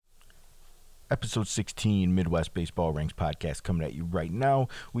Episode 16 Midwest Baseball Ranks podcast coming at you right now.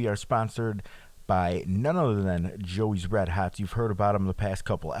 We are sponsored by none other than Joey's Red Hots. You've heard about them the past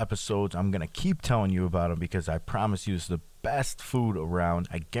couple episodes. I'm going to keep telling you about them because I promise you it's the best food around.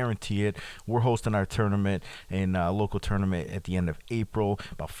 I guarantee it. We're hosting our tournament in a local tournament at the end of April,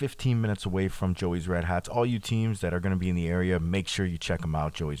 about 15 minutes away from Joey's Red Hots. All you teams that are going to be in the area, make sure you check them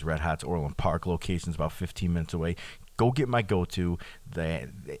out. Joey's Red Hots, Orland Park location's about 15 minutes away. Go get my go-to.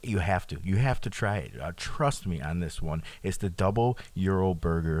 You have to try it. Trust me on this one. It's the double Euro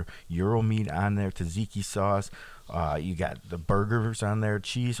burger, Euro meat on there, tzatziki sauce. You got the burgers on there,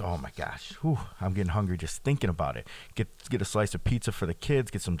 cheese. Oh my gosh, I'm getting hungry just thinking about it. Get a slice of pizza for the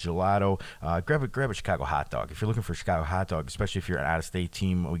kids. Get some gelato. Grab a Chicago hot dog if you're looking for a Chicago hot dog, especially if you're an out-of-state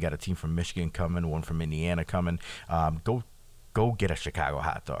team. We got a team from Michigan coming, one from Indiana coming. Go get a Chicago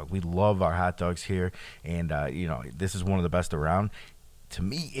hot dog. We love our hot dogs here, and this is one of the best around. To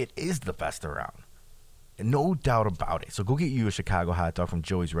me, it is the best around. No doubt about it. So go get you a Chicago hot dog from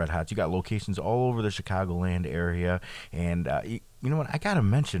Joey's Red Hots. You got locations all over the Chicagoland area. And you know what? I got to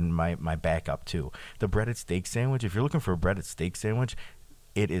mention my backup, too. The breaded steak sandwich. If you're looking for a breaded steak sandwich,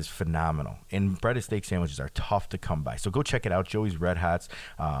 it is phenomenal. And breaded steak sandwiches are tough to come by. So go check it out. Joey's Red Hots.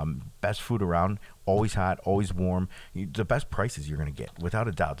 Best food around. Always hot, always warm. The best prices you're going to get. Without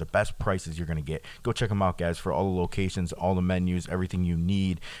a doubt, the best prices you're going to get. Go check them out, guys, for all the locations, all the menus, everything you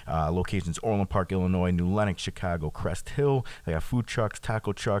need. Locations, Orland Park, Illinois, New Lenox, Chicago, Crest Hill. They got food trucks,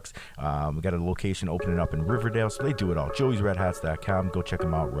 taco trucks. We got a location opening up in Riverdale. So they do it all. Joey'sRedHots.com. Go check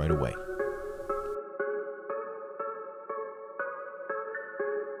them out right away.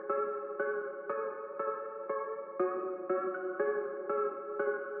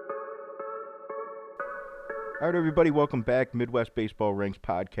 All right, everybody, welcome back. Midwest Baseball Ranks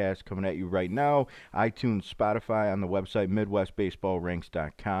podcast coming at you right now. iTunes, Spotify, on the website,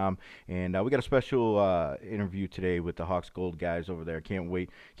 MidwestBaseballRanks.com. And we got a special interview today with the Hawks Gold guys over there. Can't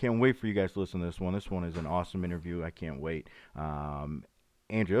wait for you guys to listen to this one. This one is an awesome interview. I can't wait.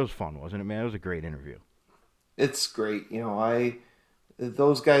 Andrew, it was fun, wasn't it, man? It was a great interview. It's great.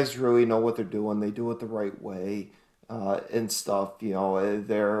 Those guys really know what they're doing. They do it the right way and stuff.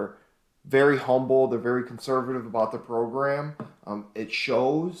 They're very humble. They're very conservative about the program. It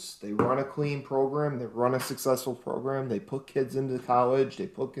shows. They run a clean program. They run a successful program. They put kids into college. They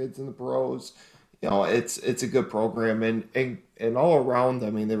put kids in the pros. It's a good program. And all around, I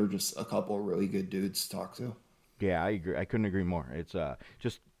mean, they were just a couple of really good dudes to talk to. Yeah, I agree. I couldn't agree more. It's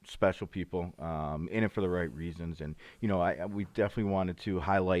just special people in it for the right reasons, and we definitely wanted to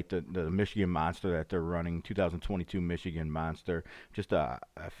highlight the Michigan Monster that they're running, 2022 Michigan Monster. Just a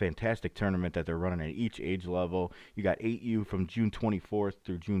fantastic tournament that they're running at each age level. You got 8U from June 24th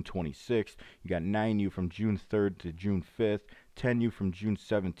through June 26th. You got 9U from June 3rd to June 5th. 10U from June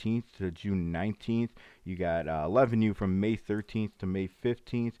 17th to June 19th. You got 11U from May 13th to May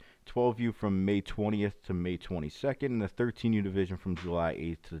 15th. 12U from May 20th to May 22nd, and the 13U division from July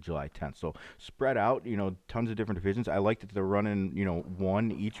 8th to July 10th. So spread out, tons of different divisions. I like that they're running,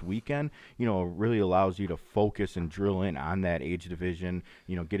 one each weekend. It really allows you to focus and drill in on that age division,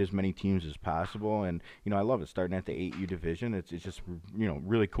 get as many teams as possible. And, I love it starting at the 8U division. It's just,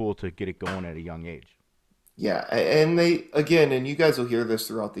 really cool to get it going at a young age. Yeah, and and you guys will hear this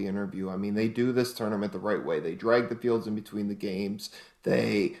throughout the interview. I mean, they do this tournament the right way. They drag the fields in between the games.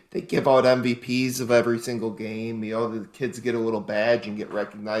 They give out MVPs of every single game. The kids get a little badge and get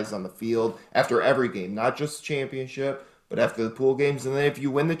recognized on the field after every game, not just the championship, but after the pool games. And then if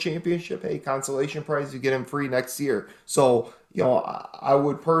you win the championship, hey, consolation prize, you get them free next year. So, I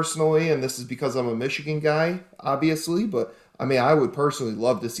would personally, and this is because I'm a Michigan guy, obviously, but I mean, I would personally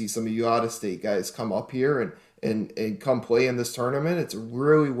love to see some of you out of state guys come up here and come play in this tournament. It's a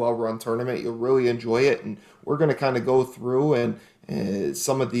really well run tournament. You'll really enjoy it, and we're going to kind of go through and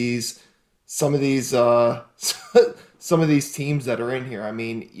some of these some of these teams that are in here. I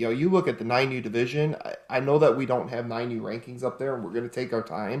mean, you look at the 9U division. I know that we don't have 9U rankings up there, and we're going to take our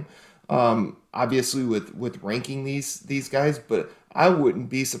time. Obviously with ranking these guys, but I wouldn't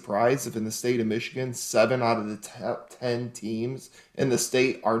be surprised if in the state of Michigan, 7 out of the top 10 teams in the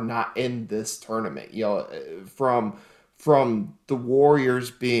state are not in this tournament. From the Warriors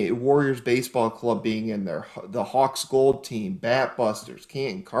baseball club being in there, the Hawks Gold team, Bat Busters,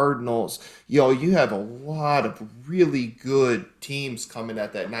 Canton Cardinals. You have a lot of really good teams coming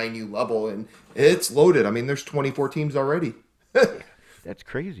at that 9U level, and it's loaded. I mean, there's 24 teams already. That's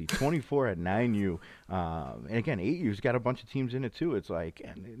crazy. 24 at 9U. And again, 8U's got a bunch of teams in it too. It's like,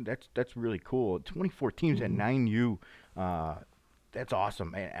 and that's really cool. 24 teams at 9U. That's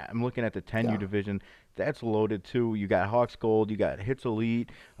awesome. I'm looking at the 10U Yeah. division. That's loaded too. You got Hawks Gold, you got Hits Elite,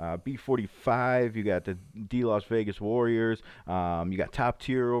 B45, you got the D Las Vegas Warriors, you got Top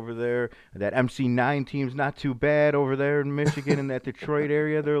Tier over there. That MC9 team's not too bad over there in Michigan in that Detroit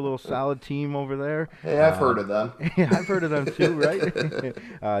area. They're a little solid team over there. Hey, I've heard of them. Yeah, I've heard of them too,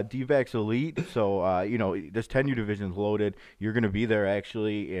 right? D-backs Elite. So, this 10U division's loaded. You're going to be there,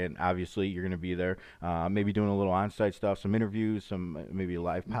 actually, and obviously you're going to be there. Maybe doing a little on-site stuff, some interviews, some maybe a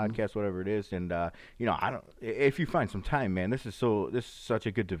live podcast, whatever it is. And, I don't. If you find some time, man, this is such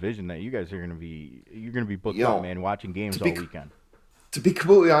a good division that you guys are going to be, you're going to be booked up, man, watching games all weekend. To be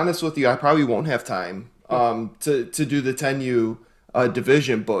completely honest with you, I probably won't have time to do the 10U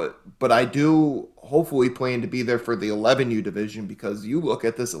division, but I do hopefully plan to be there for the 11U division, because you look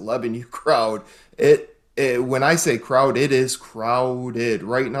at this 11U crowd, when I say crowd, it is crowded.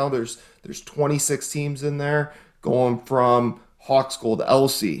 Right now there's 26 teams in there, going from Hawks Gold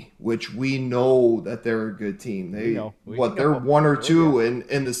Elsie, which we know that they're a good team. They're one or two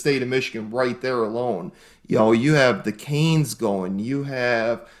in the state of Michigan right there alone. You have the Canes going. You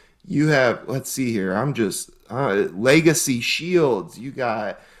have let's see here. I'm just Legacy Shields. You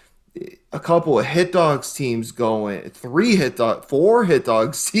got a couple of Hit Dogs teams going. 4 Hit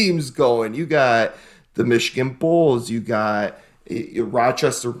Dogs teams going. You got the Michigan Bulls. You got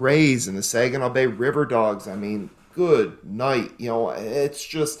Rochester Rays and the Saginaw Bay River Dogs. I mean, good night. It's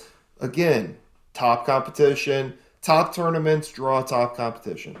just, again, top competition. Top tournaments draw top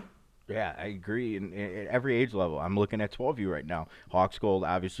competition. Yeah, I agree. And at every age level, I'm looking at 12U right now. Hawks Gold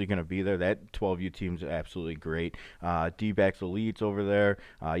obviously going to be there. That 12U team's absolutely great. D-backs Elites over there.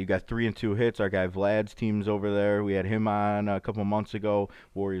 You got 3 and 2 hits. Our guy Vlad's team's over there. We had him on a couple months ago.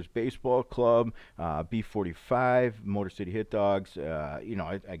 Warriors Baseball Club, B45, Motor City Hit Dogs.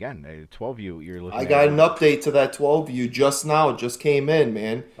 Again, 12U. You're looking. I got an update to that 12U just now. Just came in,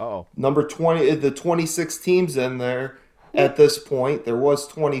 man. Uh-oh. Number 20, the 26 teams in there. At this point, there was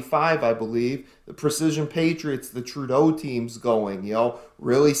 25, I believe. The Precision Patriots, the Trudeau team's going,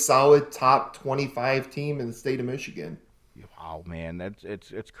 really solid top 25 team in the state of Michigan. Wow, man,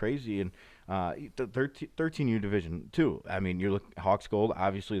 it's crazy. And the 13U division too. I mean, you're looking Hawks Gold,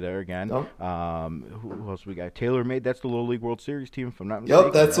 obviously there again. Yep. Who else we got? Taylor Made. That's the Little League World Series team, if I'm not mistaken.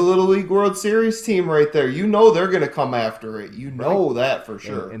 Yep, that's a Little League World Series team right there. They're going to come after it. That for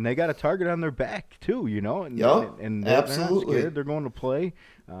sure. And they got a target on their back too. And they're absolutely. not scared. They're going to play.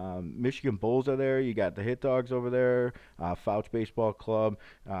 Michigan Bulls are there. You got the Hit Dogs over there. Fouch Baseball Club.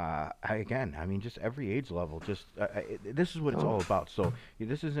 Just every age level. This is what it's all about. So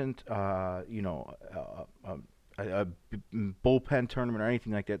this isn't a bullpen tournament or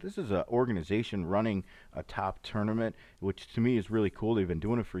anything like that. This is an organization running a top tournament, which to me is really cool. They've been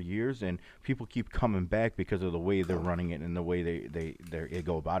doing it for years, and people keep coming back because of the way they're running it and the way they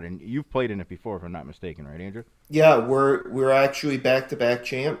go about it. And you've played in it before, if I'm not mistaken, right, Andrew? Yeah, we're actually back-to-back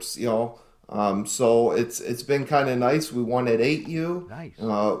champs. So it's been kind of nice. We won at 8U. Nice.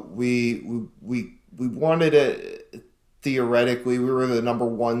 We wanted it theoretically. We were the number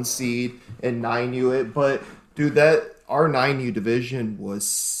 1 seed in 9U, but dude, our 9U division was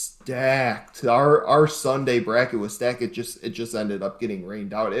stacked. Our Sunday bracket was stacked. It just ended up getting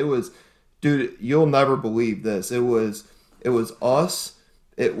rained out. It was, dude, you'll never believe this. It was us.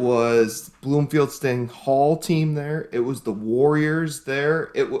 It was Bloomfield Sting Hall team there. It was the Warriors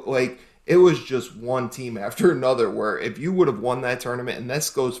there. It was just one team after another, where if you would have won that tournament, and this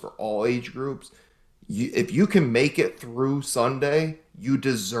goes for all age groups, if you can make it through Sunday, you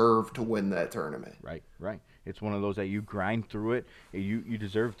deserve to win that tournament. Right. It's one of those that you grind through it. You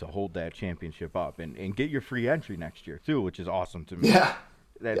deserve to hold that championship up and get your free entry next year too, which is awesome to me. Yeah.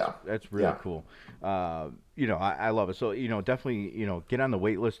 That's really cool. I love it. So, definitely, get on the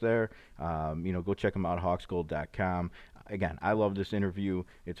wait list there. Go check them out, hawksgold.com. Again, I love this interview.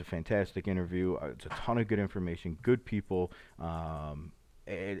 It's a fantastic interview. It's a ton of good information, good people.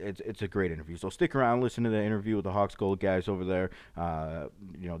 It's a great interview. So stick around, listen to the interview with the Hawks Gold guys over there.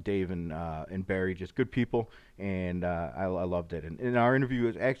 Dave and Barry, just good people, and I loved it. And our interview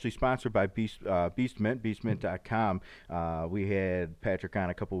is actually sponsored by Beast Mint, beastmint.com. We had Patrick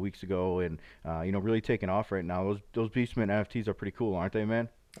on a couple weeks ago, and really taking off right now. Those Beast Mint NFTs are pretty cool, aren't they, man?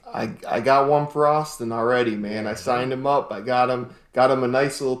 I got one for Austin already, man. I signed him up. I got him a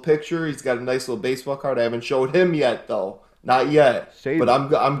nice little picture. He's got a nice little baseball card. I haven't showed him yet though. Not yet, but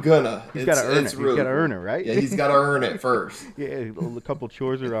I'm gonna. He's got to earn it. Really he's got to earn it, right? Yeah, he's got to earn it first. Yeah, a couple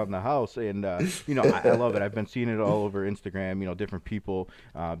chores around the house, and I love it. I've been seeing it all over Instagram. Different people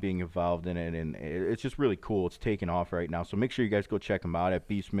being involved in it, and it's just really cool. It's taking off right now. So make sure you guys go check them out at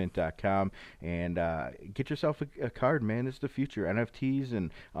beastmint.com and get yourself a card, man. This is the future. NFTs and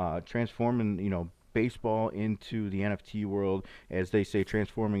transforming, baseball into the NFT world, as they say,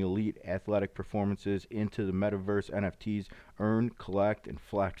 transforming elite athletic performances into the metaverse. NFTs, earn, collect, and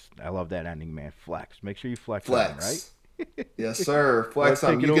flex. I love that ending, man. Flex. Make sure you flex on, right? Flex. Yes, sir. Well, let's Flex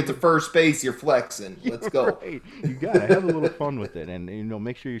on. take it You over. get to first base, you're flexing. Let's go. Right. You gotta have a little fun with it, and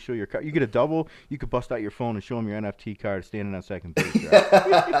make sure you show your card. You get a double. You could bust out your phone and show them your NFT card standing on second base.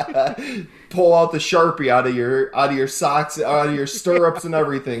 Right? Pull out the Sharpie out of your socks, out of your stirrups and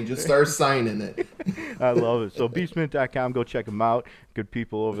everything. Just start signing it. I love it. So beastmint.com, go check them out. Good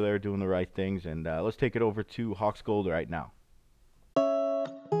people over there doing the right things, and let's take it over to Hawks Gold right now.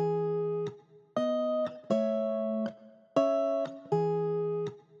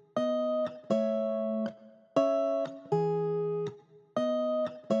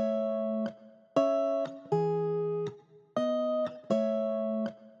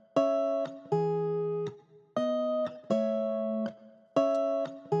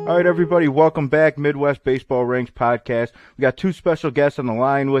 All right, everybody, welcome back. Midwest Baseball Ranks Podcast. We got two special guests on the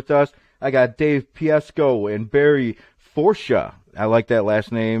line with us. I got Dave Piesco and Barry Forsha. I like that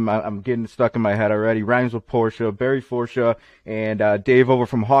last name. I'm getting stuck in my head already. Rhymes with Porsche. Barry Forsha and Dave over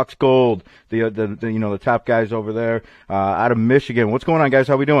from Hawks Gold, the top guys over there out of Michigan. What's going on, guys?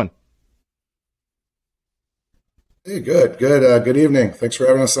 How we doing? Hey, good. Good evening. Thanks for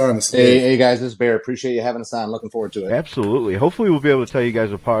having us on. Hey, guys, this is Bear. Appreciate you having us on. Looking forward to it. Absolutely. Hopefully we'll be able to tell you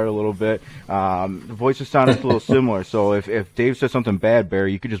guys apart a little bit. The voices sound a little similar, so if Dave says something bad,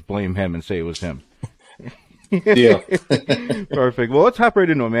 Barry, you could just blame him and say it was him. Deal. Perfect. Well, let's hop right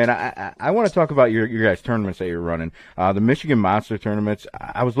into it, man. I want to talk about your guys' tournaments that you're running. The Michigan Monster tournaments.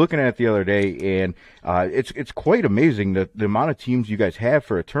 I was looking at it the other day, and it's quite amazing the amount of teams you guys have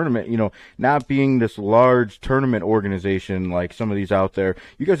for a tournament. You know, not being this large tournament organization like some of these out there.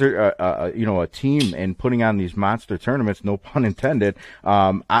 You guys are a team and putting on these monster tournaments. No pun intended.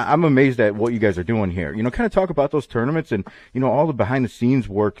 I'm amazed at what you guys are doing here. You know, kind of talk about those tournaments and all the behind the scenes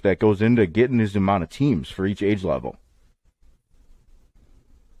work that goes into getting this amount of teams for each age level.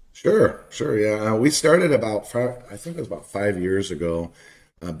 Sure, yeah. We started about 5 years ago.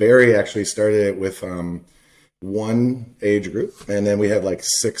 Barry actually started it with one age group, and then we had like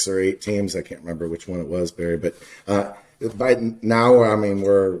 6 or 8 teams. I can't remember which one it was, Barry, but by now, I mean,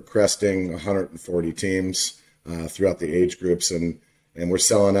 we're cresting 140 teams throughout the age groups, and we're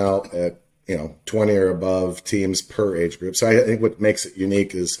selling out at 20 or above teams per age group. So I think what makes it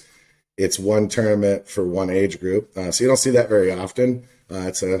unique is it's one tournament for one age group. So you don't see that very often.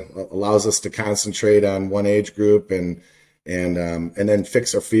 Allows us to concentrate on one age group and then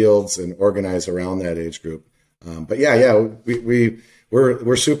fix our fields and organize around that age group. But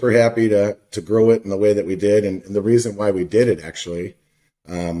we're super happy to grow it in the way that we did. And the reason why we did it actually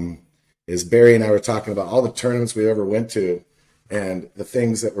is Barry and I were talking about all the tournaments we ever went to and the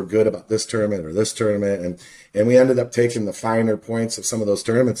things that were good about this tournament or this tournament. And we ended up taking the finer points of some of those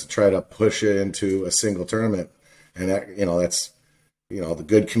tournaments to try to push it into a single tournament. And that's the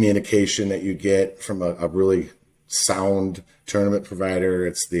good communication that you get from a really sound tournament provider.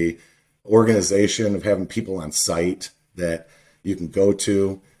 It's the organization of having people on site that you can go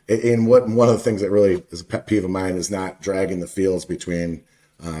to. And one of the things that really is a pet peeve of mine is not dragging the fields between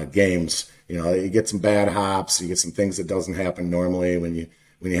games. You get some bad hops, you get some things that doesn't happen normally when you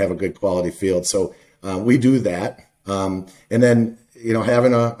have a good quality field. So we do that. And then,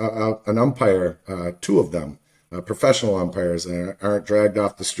 having an umpire, 2 of them, professional umpires that aren't dragged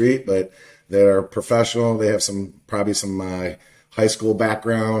off the street, but that are professional. They have probably some high school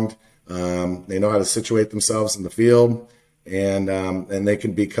background. They know how to situate themselves in the field, and they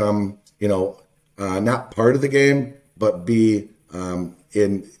can become, not part of the game, but be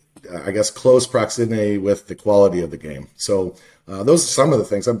in, I guess, close proximity with the quality of the game. So those are some of the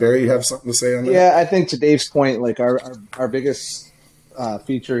things. Barry, you have something to say on that? Yeah, I think to Dave's point, like our biggest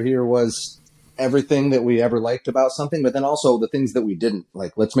feature here was everything that we ever liked about something, but then also the things that we didn't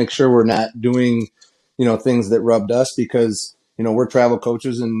like. Let's make sure we're not doing, things that rubbed us, because, we're travel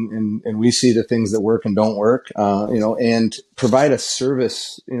coaches and we see the things that work and don't work, and provide a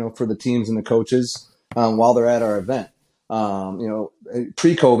service, for the teams and the coaches while they're at our event.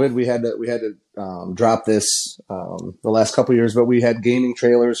 Pre-COVID, we had to drop this the last couple of years, but we had gaming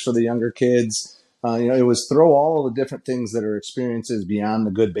trailers for the younger kids. It was throw all of the different things that are experiences beyond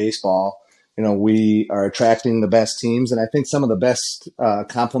the good baseball. We are attracting the best teams. And I think some of the best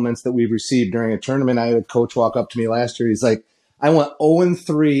compliments that we've received during a tournament, I had a coach walk up to me last year. He's like, I went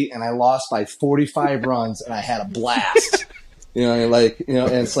 0-3 and I lost by 45 runs and I had a blast. And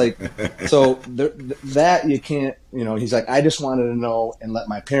it's like, so that you can't, he's like, I just wanted to know and let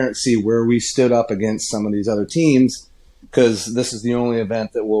my parents see where we stood up against some of these other teams, because this is the only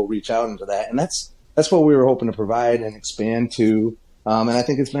event that will reach out into that. And that's that's what we were hoping to provide and expand to. And I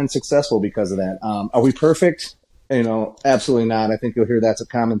think it's been successful because of that. Are we perfect? Absolutely not. I think you'll hear that's a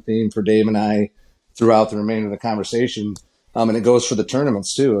common theme for Dave and I throughout the remainder of the conversation. And it goes for the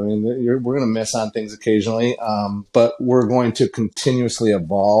tournaments too. I mean, we're going to miss on things occasionally, but we're going to continuously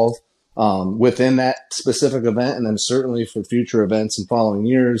evolve within that specific event, and then certainly for future events in following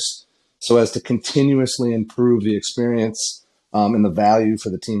years, so as to continuously improve the experience and the value for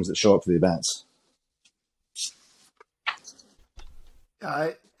the teams that show up for the events.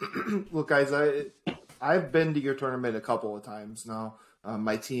 Look, guys, I've been to your tournament a couple of times now.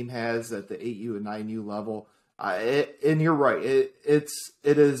 My team has at the 8U and 9U level. And you're right. It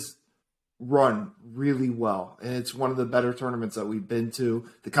is run really well, and it's one of the better tournaments that we've been to.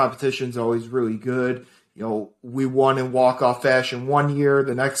 The competition's always really good. We won in walk-off fashion one year.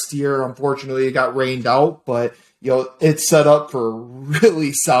 The next year, unfortunately, it got rained out, but it's set up for a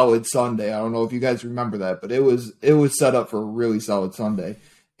really solid Sunday. I don't know if you guys remember that, but it was set up for a really solid Sunday.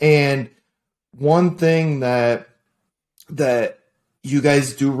 And one thing that you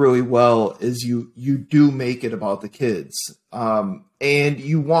guys do really well is you do make it about the kids, and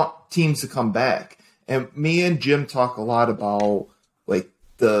you want teams to come back. And me and Jim talk a lot about like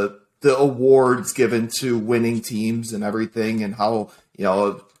the awards given to winning teams and everything, and how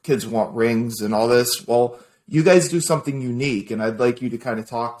kids want rings and all this. Well, you guys do something unique, and I'd like you to kind of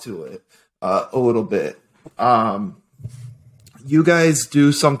talk to it a little bit. You guys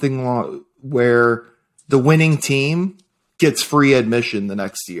do something where the winning team gets free admission the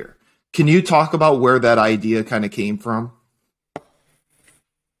next year. Can you talk about where that idea kind of came from?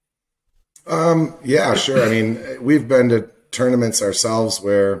 Yeah, sure. I mean, we've been to tournaments ourselves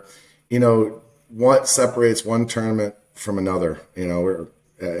where, what separates one tournament from another,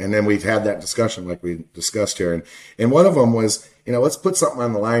 and then we've had that discussion like we discussed here. And one of them was, let's put something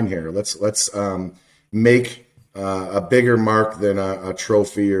on the line here. Let's make a bigger mark than a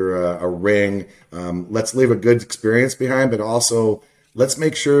trophy or a ring. Let's leave a good experience behind, but also let's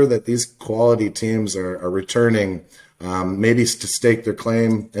make sure that these quality teams are returning, maybe to stake their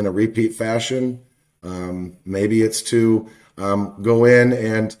claim in a repeat fashion. Maybe it's to go in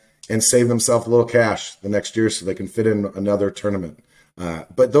and save themselves a little cash the next year so they can fit in another tournament.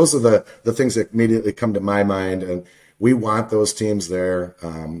 But those are the things that immediately come to my mind, and we want those teams there.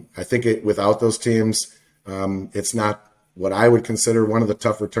 I think without those teams, it's not what I would consider one of the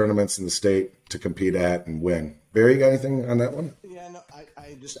tougher tournaments in the state to compete at and win. Barry, you got anything on that one? Yeah, no,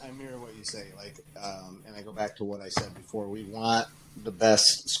 I mirror what you say. And I go back to what I said before. We want the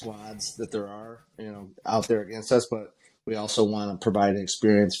best squads that there are, out there against us, but we also want to provide an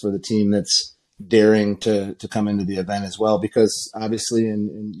experience for the team that's daring to come into the event as well. Because obviously,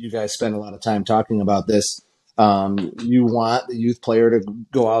 and you guys spend a lot of time talking about this, you want the youth player to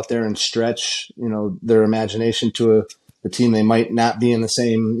go out there and stretch, their imagination to a team they might not be in the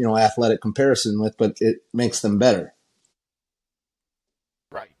same, athletic comparison with, but it makes them better.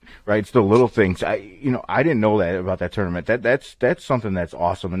 Right. It's the little things. I didn't know that about that tournament. That's something that's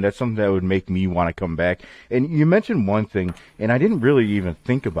awesome, and that's something that would make me want to come back. And you mentioned one thing, and I didn't really even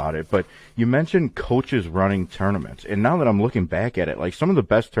think about it, but you mentioned coaches running tournaments. And now that I'm looking back at it, like some of the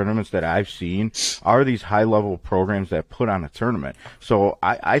best tournaments that I've seen are these high-level programs that put on a tournament. So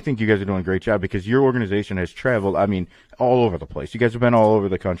I think you guys are doing a great job because your organization has traveled, all over the place. You guys have been all over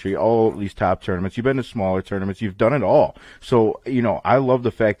the country, all these top tournaments. You've been to smaller tournaments. You've done it all. So, I love the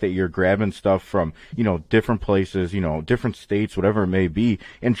fact that you're grabbing stuff from, different places, different states, whatever it may be,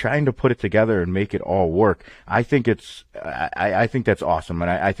 and trying to put it together and make it all work. I think I think that's awesome. And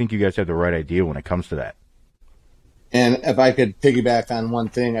I think you guys have the right idea when it comes to that. And if I could piggyback on one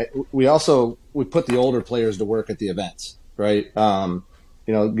thing, we put the older players to work at the events, right?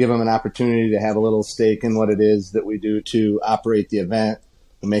 Give them an opportunity to have a little stake in what it is that we do to operate the event,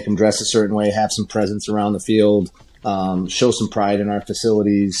 and make them dress a certain way, have some presence around the field, show some pride in our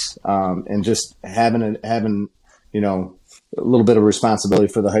facilities, and just having a little bit of responsibility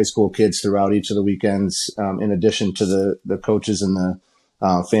for the high school kids throughout each of the weekends, in addition to the coaches and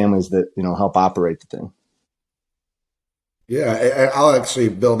the families that help operate the thing. Yeah, I'll actually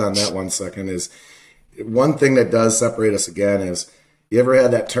build on that 1 second. Is one thing that does separate us again is, you ever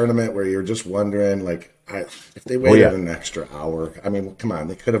had that tournament where you're just wondering, if they waited an extra hour? Come on,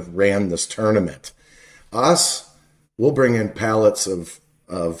 they could have ran this tournament. Us, we'll bring in pallets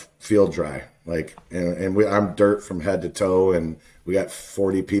of field dry, I'm dirt from head to toe, and we got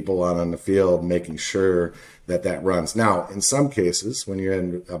 40 people on the field making sure that runs. Now, in some cases, when you're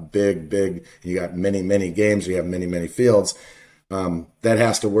in a big, you got many games, you have many fields, that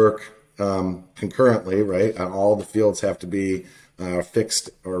has to work concurrently, right? All the fields have to be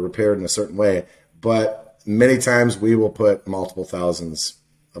fixed or repaired in a certain way. but many times we will put multiple thousands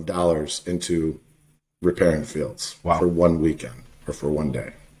of dollars into repairing fields for one weekend or for one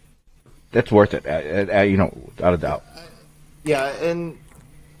day. That's worth it, without a doubt. Yeah, and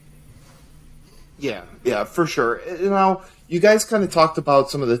yeah, for sure. Now, you guys kind of talked about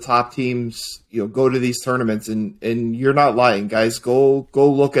some of the top teams, go to these tournaments, and you're not lying, guys. Go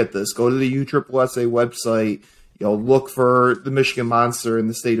look at this. Go to the USSSA website. Look for the Michigan Monster in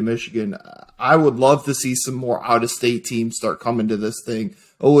the state of Michigan. I would love to see some more out-of-state teams start coming to this thing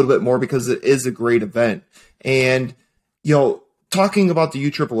a little bit more because it is a great event. And, talking about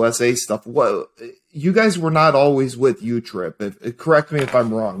the USSSA stuff, you guys were not always with UTRIP. Correct me if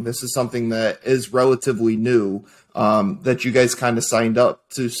I'm wrong. This is something that is relatively new, that you guys kind of signed up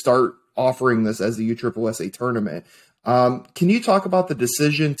to start offering this as the USSSA tournament. Can you talk about the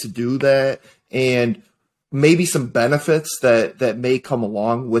decision to do that and maybe some benefits that may come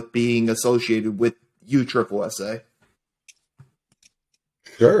along with being associated with USSSA?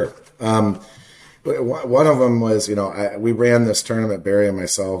 Sure. One of them was, we ran this tournament, Barry and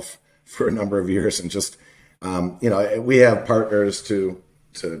myself, for a number of years, and just, we have partners to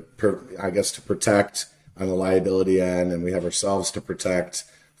protect on the liability end, and we have ourselves to protect.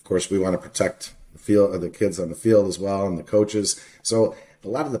 Of course, we want to protect the kids on the field as well, and the coaches. So a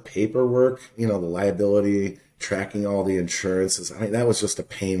lot of the paperwork, the liability, tracking all the insurances, that was just a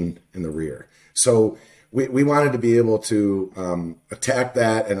pain in the rear. So we wanted to be able to attack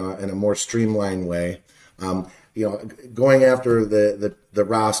that in a more streamlined way. Going after the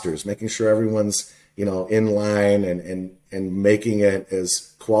rosters, making sure everyone's in line and making it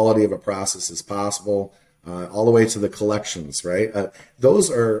as quality of a process as possible, all the way to the collections. Right, those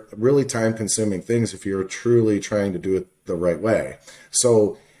are really time-consuming things if you're truly trying to do it the right way.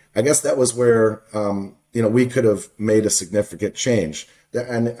 So I guess that was where we could have made a significant change.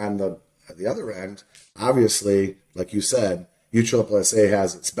 And on the other end, obviously, like you said, USSSA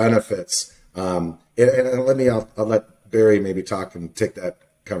has its benefits. And I'll let Barry maybe talk and take that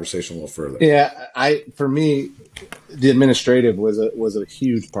conversation a little further. Yeah, for me, the administrative was a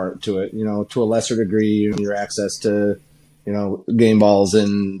huge part to it. To a lesser degree, your access to game balls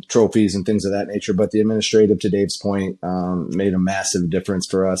and trophies and things of that nature. But the administrative, to Dave's point, made a massive difference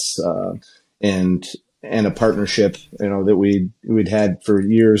for us, and a partnership, that we'd had for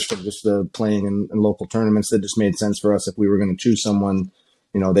years for just playing in local tournaments that just made sense for us. If we were going to choose someone,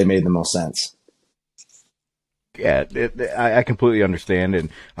 they made the most sense. Yeah, I completely understand, and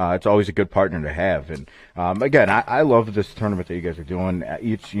it's always a good partner to have. And again, I love this tournament that you guys are doing.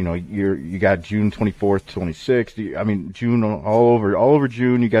 Each, you got June 24th, 26th. I mean, June all over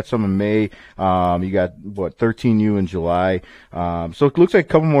June. You got some in May. You got 13U in July. So it looks like a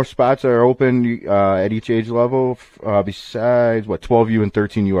couple more spots are open at each age level. Besides 12U and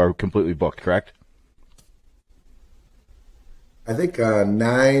 13U are completely booked, correct? I think 9.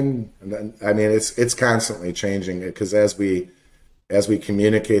 I mean, it's constantly changing because as we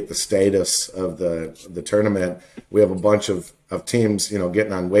communicate the status of the tournament, we have a bunch of teams,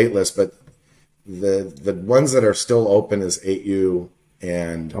 getting on wait lists. But the ones that are still open is 8U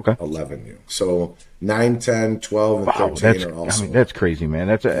and 11U. So 9, 10, 12, and 13 are also. That's crazy, man.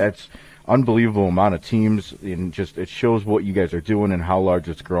 That's unbelievable amount of teams, and just it shows what you guys are doing and how large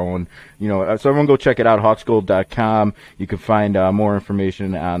it's growing. So everyone go check it out, hawksgold.com. You can find more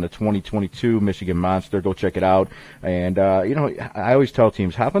information on the 2022 Michigan Monster. Go check it out. And I always tell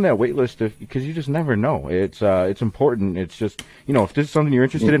teams, hop on that wait list because you just never know. It's important. It's just if this is something you're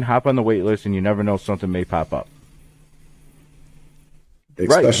interested in, hop on the wait list, and you never know, something may pop up.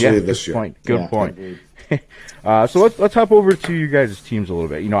 Especially this year. Good point. So let's hop over to you guys' teams a little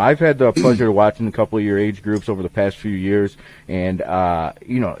bit. I've had the pleasure of watching a couple of your age groups over the past few years, and the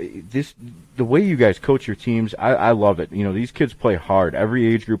way you guys coach your teams, I love it. These kids play hard. Every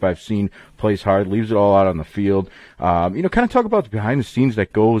age group I've seen plays hard, leaves it all out on the field. Kind of talk about the behind the scenes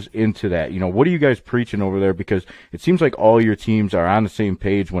that goes into that. What are you guys preaching over there? Because it seems like all your teams are on the same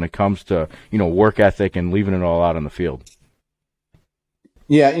page when it comes to work ethic and leaving it all out on the field.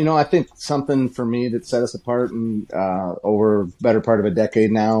 Yeah, I think something for me that set us apart and over the better part of a decade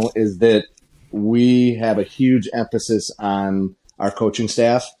now is that we have a huge emphasis on our coaching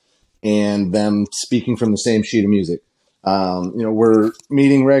staff and them speaking from the same sheet of music. We're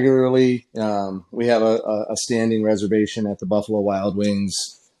meeting regularly. We have a standing reservation at the Buffalo Wild Wings.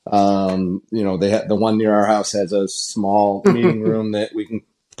 They have, the one near our house has a small meeting room that we can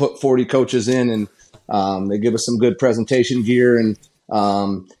put 40 coaches in, and they give us some good presentation gear, and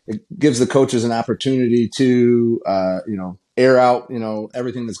it gives the coaches an opportunity to, air out,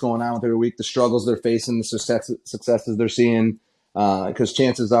 everything that's going on with their week, the struggles they're facing, the successes they're seeing. because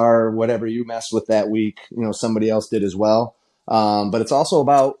chances are whatever you messed with that week, somebody else did as well. But it's also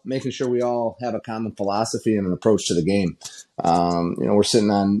about making sure we all have a common philosophy and an approach to the game. We're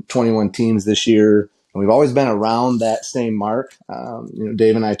sitting on 21 teams this year, and we've always been around that same mark.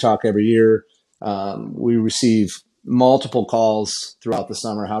 Dave and I talk every year. We receive multiple calls throughout the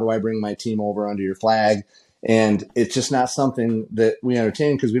summer. How do I bring my team over under your flag? And it's just not something that we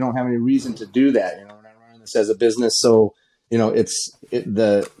entertain because we don't have any reason to do that. We're not running this as a business. So,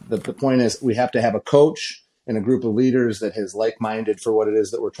 the point is we have to have a coach and a group of leaders that is like-minded for what it is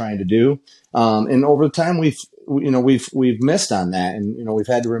that we're trying to do. And over time, we've missed on that, and we've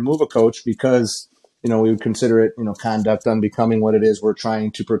had to remove a coach because we would consider it conduct unbecoming what it is we're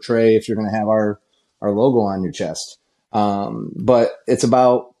trying to portray. If you're going to have our logo on your chest, but it's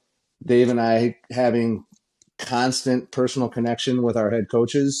about Dave and I having constant personal connection with our head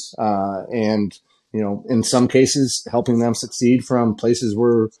coaches, and in some cases helping them succeed from places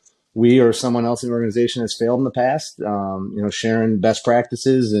where we or someone else in the organization has failed in the past, sharing best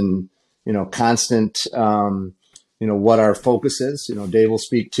practices and, constant, what our focus is. Dave will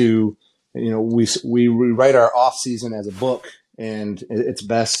speak to, we write our off season as a book, and it's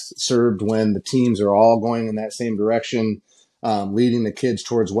best served when the teams are all going in that same direction, leading the kids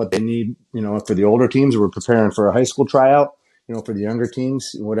towards what they need. For the older teams, we're preparing for a high school tryout, for the younger teams,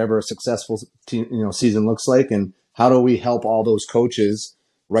 whatever a successful team, season looks like, and how do we help all those coaches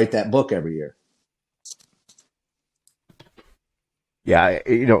write that book every year? Yeah,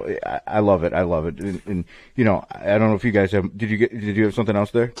 I love it. I love it. And I don't know if you guys have. Did you have something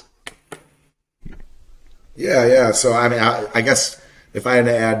else there? Yeah. So I guess if I had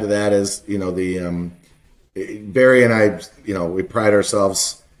to add to that is the Barry and I we pride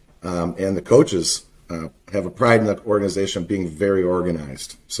ourselves, and the coaches have a pride in the organization of being very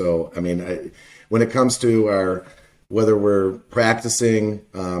organized. So when it comes to whether we're practicing,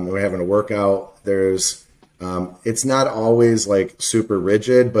 we're having a workout, there's it's not always like super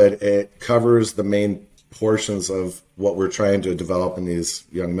rigid, but it covers the main portions of what we're trying to develop in these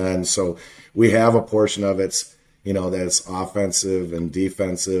young men. So we have a portion of it's that's offensive and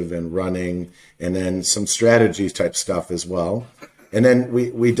defensive and running, and then some strategy type stuff as well. And then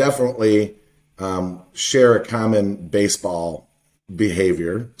we definitely share a common baseball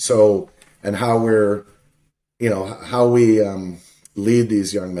behavior. So, and how we're how we lead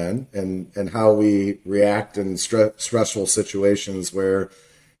these young men, and how we react in stressful situations where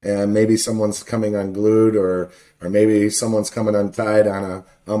maybe someone's coming unglued or maybe someone's coming untied on a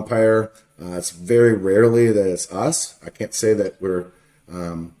umpire. It's very rarely that it's us. I can't say that we're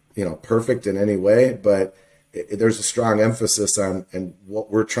perfect in any way, but there's a strong emphasis on and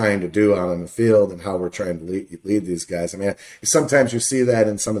what we're trying to do out on the field and how we're trying to lead these guys. Sometimes you see that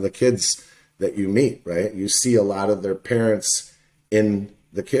in some of the kids that you meet, right? You see a lot of their parents in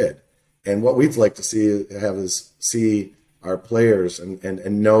the kid. And what we'd like to see our players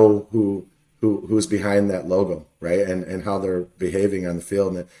and know who's behind that logo, right? And how they're behaving on the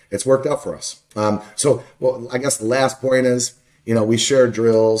field. And it's worked out for us. I guess the last point is, we share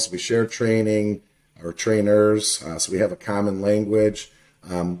drills, we share training, or trainers, so we have a common language.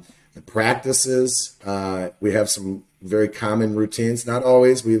 The practices, we have some very common routines. Not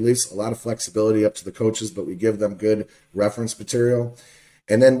always. We leave a lot of flexibility up to the coaches, but we give them good reference material.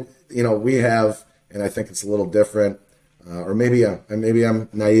 And then, we have, and I think it's a little different, or maybe I'm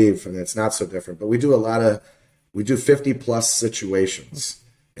naive and it's not so different, but we do 50 plus situations,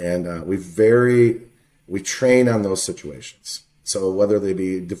 and we train on those situations. So whether they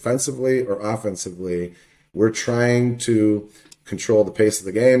be defensively or offensively, we're trying to control the pace of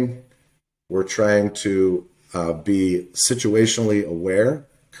the game. We're trying to be situationally aware,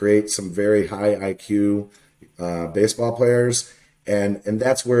 create some very high IQ baseball players, and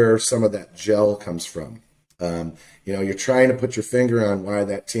that's where some of that gel comes from. You're trying to put your finger on why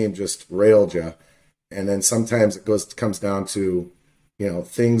that team just railed you, and then sometimes it comes down to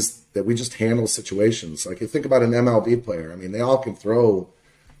things that we just handle situations. Like you think about an MLB player. They all can throw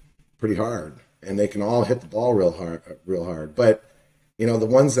pretty hard, and they can all hit the ball real hard. But the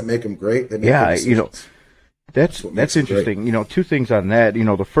ones that make them great, they make That's interesting. Two things on that.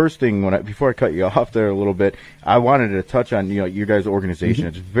 The first thing before I cut you off there a little bit, I wanted to touch on your guys' organization.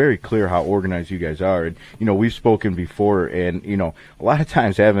 Mm-hmm. It's very clear how organized you guys are, and we've spoken before, and a lot of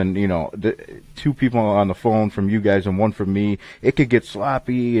times having two people on the phone from you guys and one from me, it could get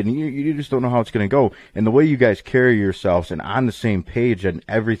sloppy, and you just don't know how it's going to go. And the way you guys carry yourselves and on the same page and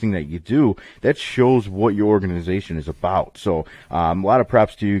everything that you do, that shows what your organization is about. So a lot of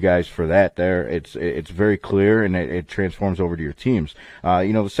props to you guys for that. There, it's very clear clear and it transforms over to your teams.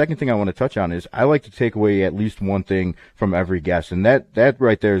 The second thing I want to touch on is I like to take away at least one thing from every guest, and that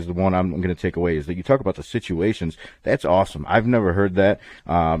right there is the one I'm going to take away, is that you talk about the situations. That's awesome. I've never heard that,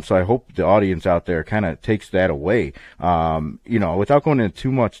 so I hope the audience out there kind of takes that away. Without going into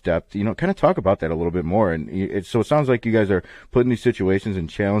too much depth, kind of talk about that a little bit more. And so it sounds like you guys are putting these situations and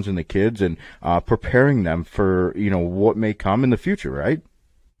challenging the kids and preparing them for what may come in the future, right?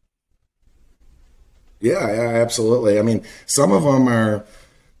 Yeah, absolutely. I mean, some of them are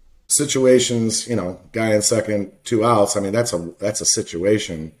situations, guy in second, 2 outs. I mean, that's a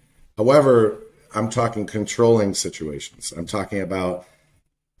situation. However, I'm talking controlling situations. I'm talking about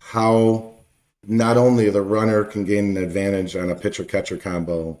how not only the runner can gain an advantage on a pitcher-catcher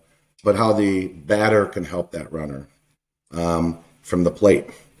combo, but how the batter can help that runner from the plate.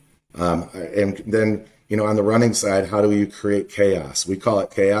 And then, on the running side, how do you create chaos? We call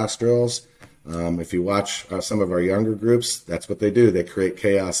it chaos drills. If you watch some of our younger groups, that's what they do. They create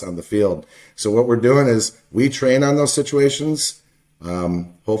chaos on the field. So what we're doing is we train on those situations.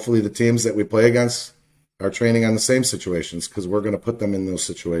 Hopefully the teams that we play against are training on the same situations, because we're going to put them in those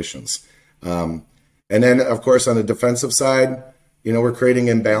situations. And then, of course, on the defensive side, we're creating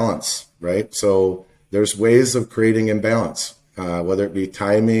imbalance, right? So there's ways of creating imbalance, whether it be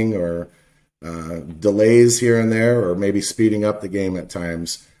timing or delays here and there, or maybe speeding up the game at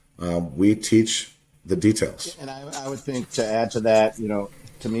times. We teach the details. And I would think, to add to that,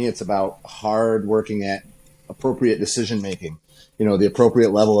 to me, it's about hard working at appropriate decision making, the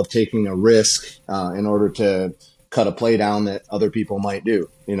appropriate level of taking a risk in order to cut a play down that other people might do.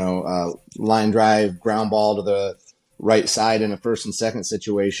 Line drive, ground ball to the right side in a first and second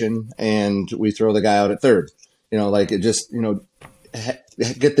situation, and we throw the guy out at third. Get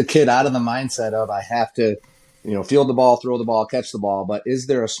the kid out of the mindset of, I have to, field the ball, throw the ball, catch the ball, but is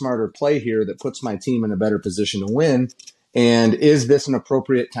there a smarter play here that puts my team in a better position to win? And is this an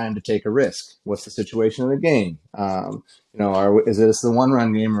appropriate time to take a risk? What's the situation of the game? Is this the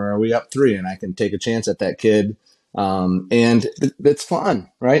 1-run game, or are we up 3 and I can take a chance at that kid? And it's fun,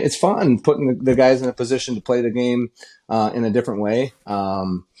 right? It's fun putting the guys in a position to play the game in a different way.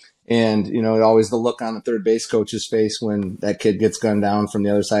 And always the look on the third base coach's face when that kid gets gunned down from the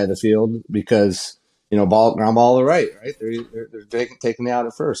other side of the field, because ground ball to right? They're taking me out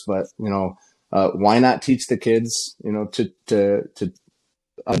at first, but why not teach the kids, to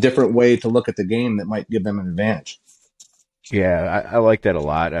a different way to look at the game that might give them an advantage? Yeah, I like that a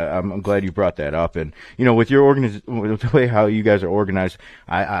lot. I'm glad you brought that up. And, with your with the way how you guys are organized,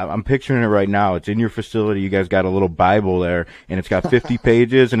 I'm picturing it right now. It's in your facility. You guys got a little Bible there, and it's got 50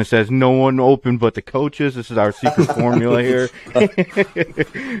 pages, and it says, no one open but the coaches. This is our secret formula here.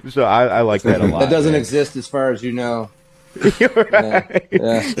 So I like that a lot. That doesn't exist as far as you know. You're right.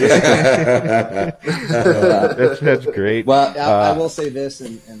 Yeah. That's great. Well, I will say this,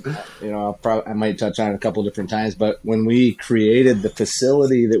 and I might touch on it a couple different times, but when we created the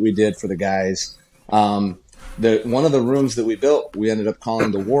facility that we did for the guys, one of the rooms that we built, we ended up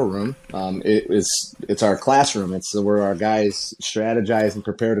calling the war room. It's our classroom. It's where our guys strategize and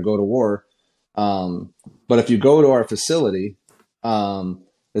prepare to go to war. But if you go to our facility,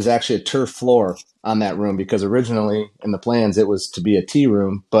 there's actually a turf floor on that room, because originally in the plans it was to be a tea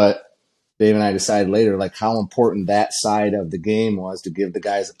room, but Dave and I decided later how important that side of the game was to give the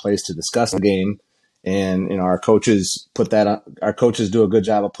guys a place to discuss the game. And our coaches our coaches do a good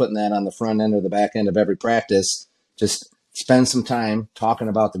job of putting that on the front end or the back end of every practice. Just spend some time talking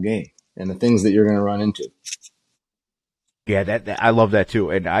about the game and the things that you're going to run into. Yeah, that I love that too,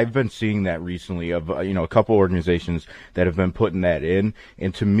 and I've been seeing that recently of a couple organizations that have been putting that in,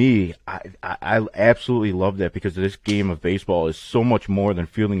 and to me, I absolutely love that, because this game of baseball is so much more than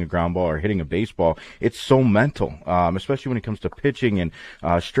fielding a ground ball or hitting a baseball. It's so mental, especially when it comes to pitching and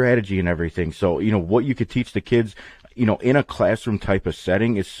strategy and everything. So what you could teach the kids, in a classroom type of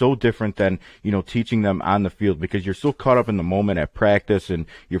setting is so different than, teaching them on the field, because you're so caught up in the moment at practice and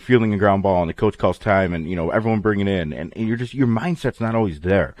you're fielding a ground ball and the coach calls time and, everyone bringing it in, and your mindset's not always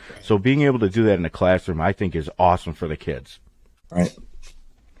there. So being able to do that in a classroom, I think, is awesome for the kids. Right.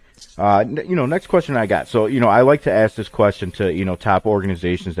 Next question I got. So, I like to ask this question to, top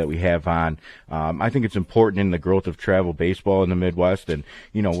organizations that we have on. I think it's important in the growth of travel baseball in the Midwest. And,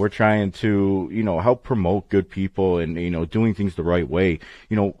 we're trying to, help promote good people and, doing things the right way.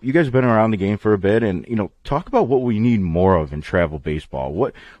 You guys have been around the game for a bit, and, talk about what we need more of in travel baseball.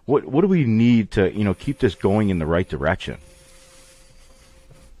 What do we need to, keep this going in the right direction?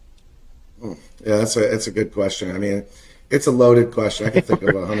 Yeah, that's a good question. I mean, it's a loaded question. I can think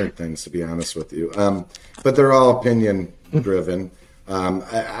of 100 things, to be honest with you. But they're all opinion driven.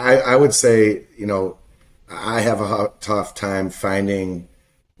 I would say, I have a tough time finding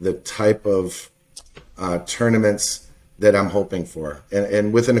the type of tournaments that I'm hoping for,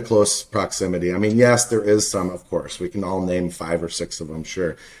 and within a close proximity. I mean, yes, there is some, of course. We can all name 5 or 6 of them,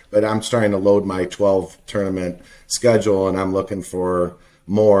 sure. But I'm trying to load my 12 tournament schedule, and I'm looking for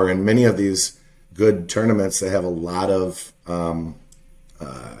more. And many of these good tournaments that have a lot of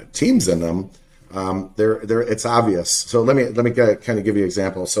teams in them, it's obvious. So let me kind of give you an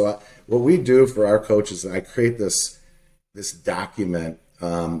example. So what we do for our coaches, I create this document.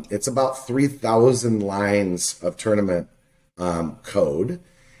 It's about 3,000 lines of tournament code,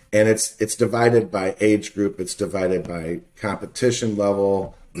 and it's divided by age group. It's divided by competition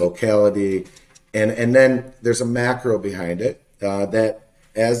level, locality, and then there's a macro behind it that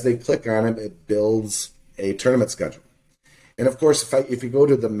as they click on it, it builds a tournament schedule. And of course, if you go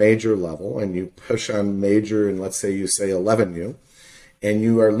to the major level and you push on major, and let's say you say 11U, and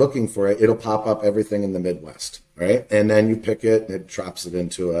you are looking for it, it'll pop up everything in the Midwest, right? And then you pick it, and it drops it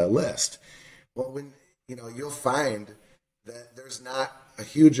into a list. Well, when you'll find that there's not a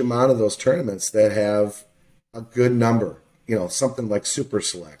huge amount of those tournaments that have a good number, something like Super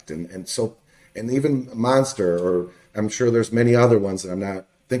Select and even Monster, or I'm sure there's many other ones that I'm not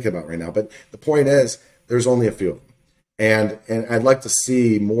thinking about right now. But the point is, there's only a few of them. And I'd like to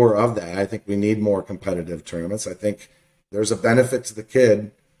see more of that. I think we need more competitive tournaments. I think there's a benefit to the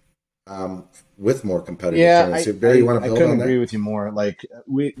kid with more competitive tournaments. Barry, you want to build on that? I couldn't agree with you more. Like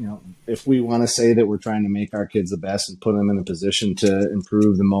if we want to say that we're trying to make our kids the best and put them in a position to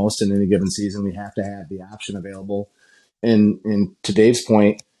improve the most in any given season, we have to have the option available. And to Dave's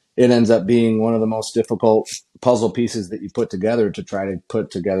point, it ends up being one of the most difficult puzzle pieces that you put together to try to put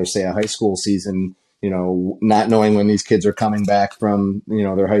together, say, a high school season. Not knowing when these kids are coming back from,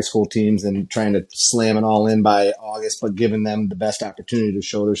 their high school teams and trying to slam it all in by August, but giving them the best opportunity to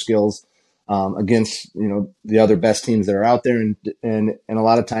show their skills against, the other best teams that are out there. And a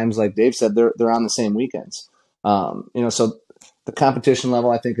lot of times, like Dave said, they're on the same weekends. So the competition level,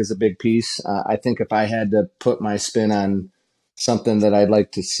 I think, is a big piece. I think if I had to put my spin on something that I'd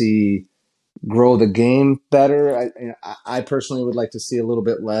like to see grow the game better, I personally would like to see a little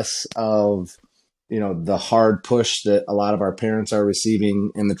bit less of the hard push that a lot of our parents are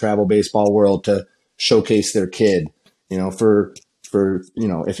receiving in the travel baseball world to showcase their kid.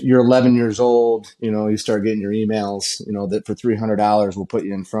 If you're 11 years old, you start getting your emails, that for $300 we'll put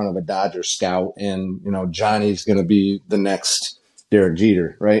you in front of a Dodger scout, and Johnny's going to be the next Derek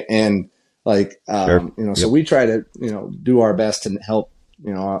Jeter, right? And so we try to do our best to help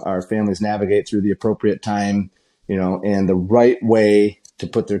our families navigate through the appropriate time, and the right way to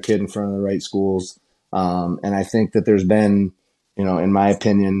put their kid in front of the right schools. And I think that there's been, in my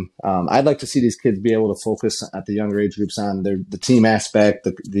opinion, I'd like to see these kids be able to focus at the younger age groups on the team aspect,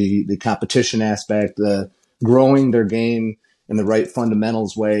 the competition aspect, the growing their game in the right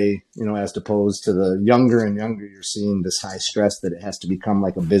fundamentals way, as opposed to the younger and younger, you're seeing this high stress that it has to become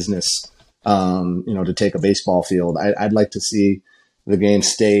like a business, to take a baseball field. I'd like to see the game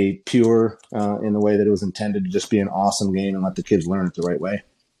stay pure in the way that it was intended to just be an awesome game and let the kids learn it the right way.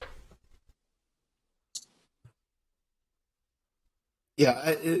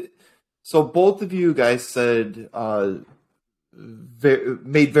 Yeah. So both of you guys said,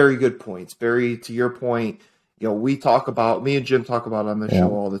 made very good points. Barry, to your point, me and Jim talk about on the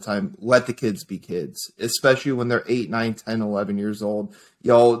show all the time, let the kids be kids, especially when they're 8, 9, 10, 11 years old.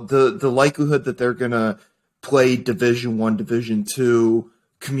 The likelihood that they're going to play Division I, Division II,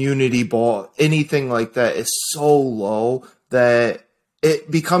 community ball, anything like that is so low that it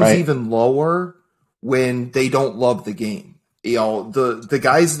becomes even lower when they don't love the game. The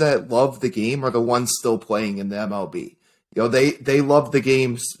guys that love the game are the ones still playing in the MLB. They love the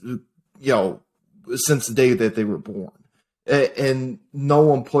games, since the day that they were born, and no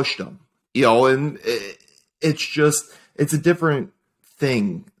one pushed them. And it's a different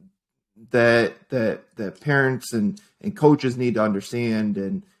thing that parents and coaches need to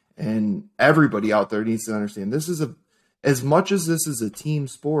understand, and everybody out there needs to understand. As much as this is a team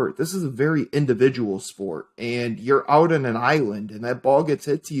sport, this is a very individual sport, and you're out on an island and that ball gets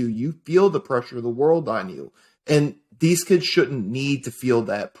hit to you, you feel the pressure of the world on you. And these kids shouldn't need to feel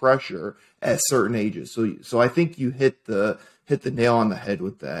that pressure at certain ages. So I think you hit the nail on the head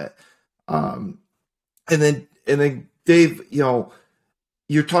with that. And then Dave,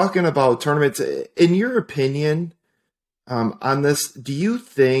 you're talking about tournaments. In your opinion, on this, do you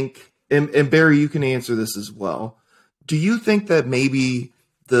think, and Barry, you can answer this as well, do you think that maybe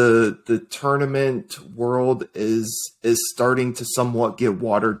the tournament world is starting to somewhat get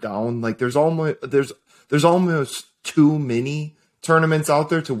watered down? Like there's almost too many tournaments out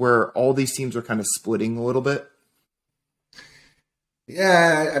there to where all these teams are kind of splitting a little bit?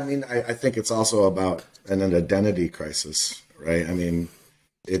 Yeah, I mean, I think it's also about an identity crisis, right? I mean,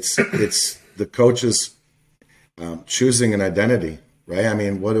 it's the coaches choosing an identity, right? I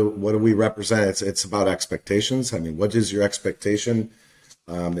mean, what do we represent? It's about expectations. I mean, what is your expectation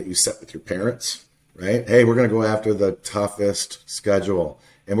that you set with your parents, right? Hey, we're going to go after the toughest schedule,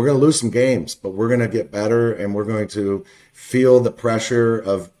 and we're going to lose some games, but we're going to get better, and we're going to feel the pressure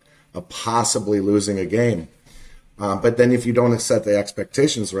of possibly losing a game. But then if you don't set the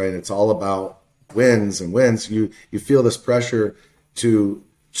expectations right, it's all about wins and wins. You feel this pressure to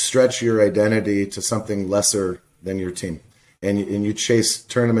stretch your identity to something lesser than your team, and you chase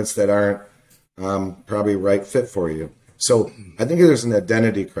tournaments that aren't probably right fit for you. So I think there's an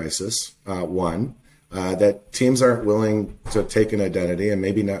identity crisis. That teams aren't willing to take an identity and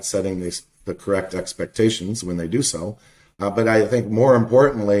maybe not setting the correct expectations when they do so. But I think more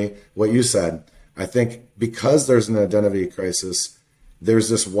importantly, what you said, I think because there's an identity crisis, there's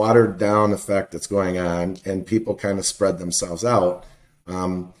this watered down effect that's going on, and people kind of spread themselves out.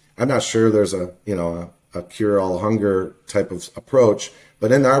 I'm not sure there's a cure all hunger type of approach,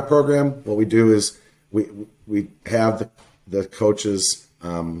 but in our program, what we do is we have the coaches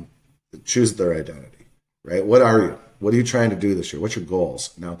choose their identity, right? What are you? What are you trying to do this year? What's your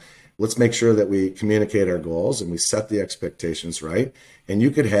goals? Now, let's make sure that we communicate our goals and we set the expectations right. And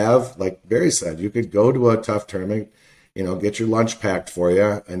you could have, like Barry said, you could go to a tough tournament, get your lunch packed for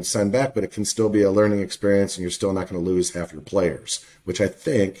you and send back, but it can still be a learning experience and you're still not going to lose half your players, which I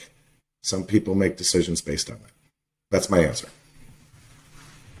think some people make decisions based on that. That's my answer.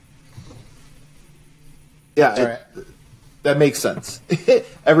 Yeah, that makes sense.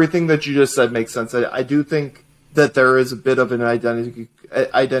 Everything that you just said makes sense. I do think that there is a bit of an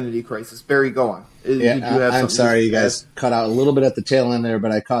identity crisis. Barry, go on. Yeah, I'm sorry, you guys cut out a little bit at the tail end there,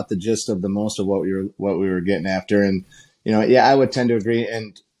 but I caught the gist of the most of what we were getting after. And I would tend to agree.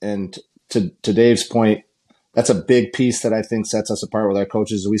 And to Dave's point, that's a big piece that I think sets us apart with our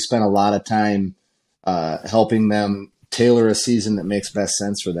coaches. We spend a lot of time helping them tailor a season that makes best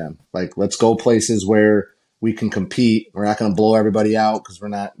sense for them. Like, let's go places where we can compete. We're not going to blow everybody out because we're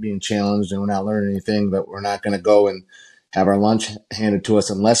not being challenged and we're not learning anything, but we're not going to go and have our lunch handed to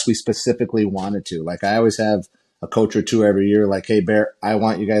us unless we specifically wanted to. Like, I always have a coach or two every year, like, hey, Bear, I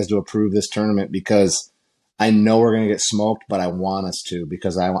want you guys to approve this tournament because I know we're going to get smoked, but I want us to,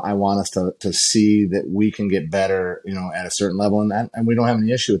 because I want us to see that we can get better, at a certain level. And we don't have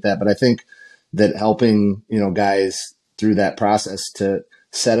any issue with that. But I think that helping, guys through that process to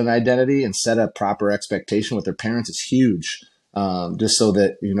set an identity and set a proper expectation with their parents is huge. Just so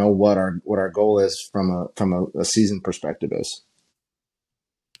that what our goal is from a season perspective is.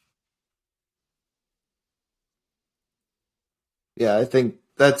 Yeah, I think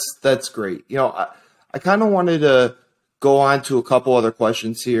that's great. I kind of wanted to go on to a couple other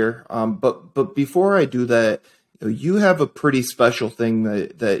questions here, but before I do that, you have a pretty special thing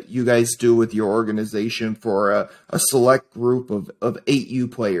that you guys do with your organization for a select group of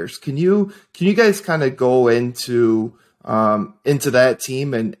 8U players. Can you guys kind of go into that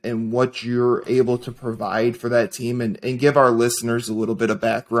team and what you're able to provide for that team and give our listeners a little bit of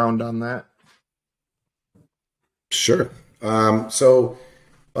background on that? Sure.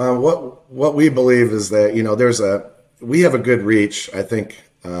 What we believe is that, we have a good reach, I think,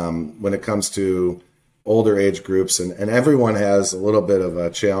 when it comes to older age groups, and everyone has a little bit of a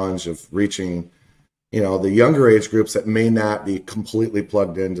challenge of reaching, the younger age groups that may not be completely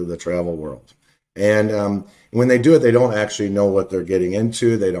plugged into the travel world. And when they do it, they don't actually know what they're getting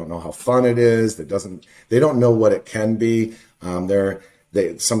into. They don't know how fun it is. They don't know what it can be.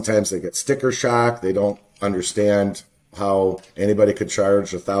 Sometimes they get sticker shock. They don't understand how anybody could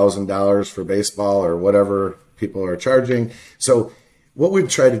charge $1,000 for baseball or whatever people are charging. So what we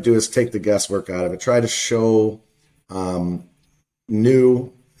try to do is take the guesswork out of it, try to show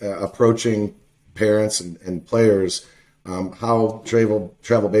new approaching parents and players how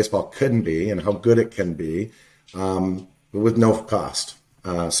travel baseball can be and how good it can be with no cost.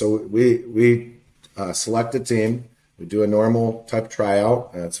 So we select a team. We do a normal type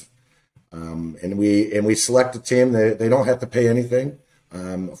tryout. And we select a team. They don't have to pay anything.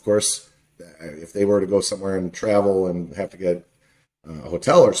 Of course, if they were to go somewhere and travel and have to get a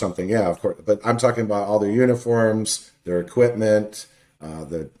hotel or something, yeah, of course. But I'm talking about all their uniforms, their equipment,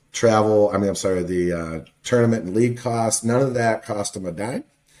 the tournament and league costs. None of that cost them a dime.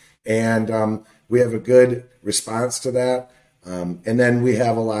 And we have a good response to that. And then we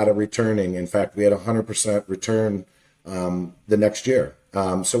have a lot of returning. In fact, we had 100% return the next year.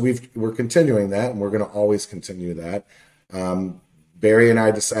 So we're continuing that, and we're going to always continue that. Barry and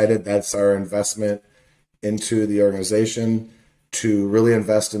I decided that's our investment into the organization, to really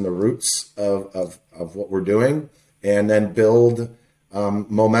invest in the roots of what we're doing, and then build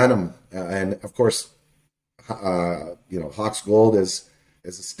momentum. And of course, Hawks Gold is a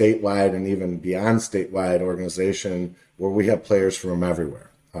statewide and even beyond statewide organization where we have players from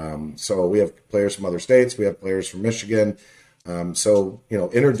everywhere. So we have players from other states. We have players from Michigan. So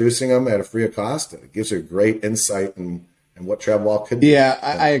introducing them at a free of cost, it gives you a great insight in what travel ball could be. Yeah,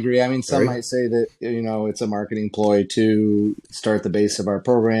 I agree. I mean, some might say that, it's a marketing ploy to start the base of our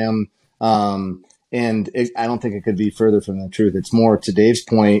program. I don't think it could be further from the truth. It's more to Dave's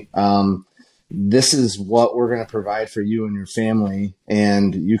point. This is what we're going to provide for you and your family,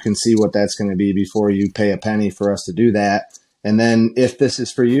 and you can see what that's going to be before you pay a penny for us to do that. And then if this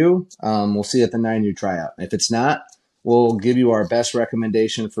is for you, we'll see at the 9U tryout. If it's not, we'll give you our best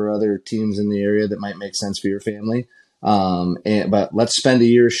recommendation for other teams in the area that might make sense for your family. But let's spend a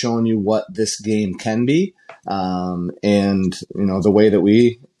year showing you what this game can be, and the way that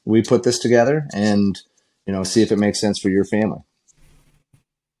we put this together, and see if it makes sense for your family.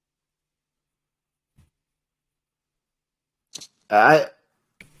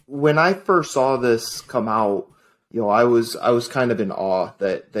 When I first saw this come out, I was kind of in awe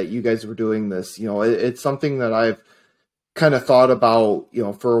that you guys were doing this. It's something that I've kind of thought about,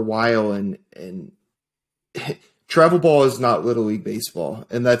 for a while, and travel ball is not Little League baseball,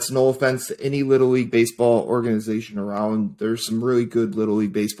 and that's no offense to any Little League baseball organization around. There's some really good Little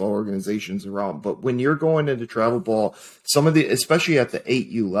League baseball organizations around, but when you're going into travel ball, especially at the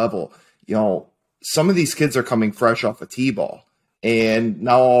 8U level, some of these kids are coming fresh off a T-ball, and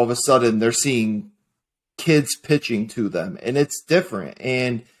now all of a sudden they're seeing kids pitching to them, and it's different.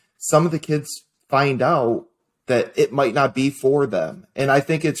 And some of the kids find out that it might not be for them. And I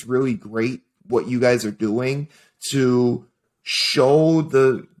think it's really great what you guys are doing to show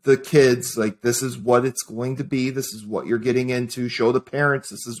the kids, like, this is what it's going to be. This is what you're getting into. Show the parents,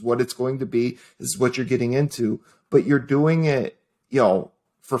 this is what it's going to be. This is what you're getting into. But you're doing it,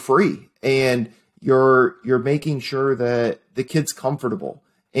 for free. And you're making sure that the kid's comfortable.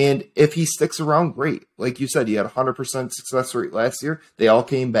 And if he sticks around, great. Like you said, he had a 100% success rate last year. They all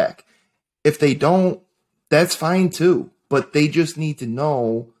came back. If they don't, that's fine too. But they just need to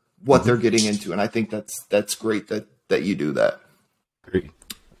know what they're getting into. And I think that's great that you do that. Great.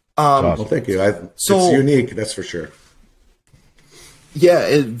 Well, thank you. It's unique, that's for sure. Yeah,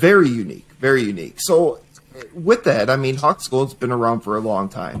 it's very unique. Very unique. So with that, I mean, Hawks Gold's been around for a long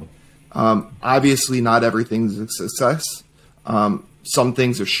time. Obviously, not everything's a success. Some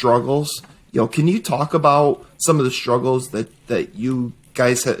things are struggles. Can you talk about some of the struggles that you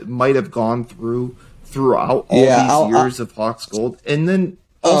guys might have gone throughout all these years of Hawks Gold, and then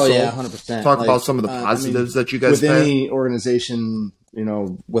also 100%. talk about some of the positives that you guys with had? any organization,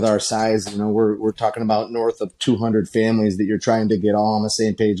 with our size, we're talking about north of 200 families that you're trying to get all on the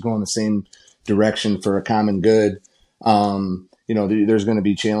same page, going the same direction for a common good. There's going to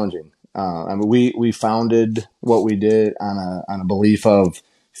be challenging. We founded what we did on a belief of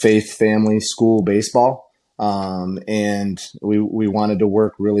faith, family, school, baseball. And we wanted to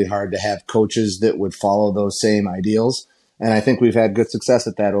work really hard to have coaches that would follow those same ideals. And I think we've had good success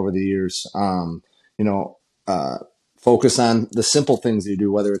at that over the years. Focus on the simple things you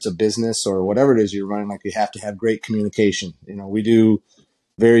do, whether it's a business or whatever it is you're running. Like, you have to have great communication. We do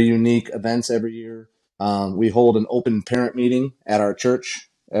very unique events every year. We hold an open parent meeting at our church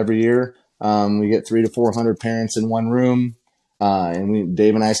every year. We get 300 to 400 parents in one room.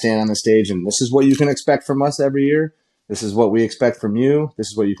 Dave and I stand on the stage, and this is what you can expect from us every year. This is what we expect from you. This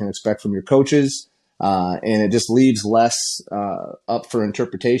is what you can expect from your coaches. And it just leaves less up for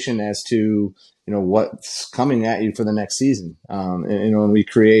interpretation as to, what's coming at you for the next season. And we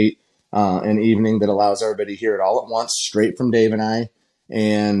create an evening that allows everybody to hear it all at once, straight from Dave and I.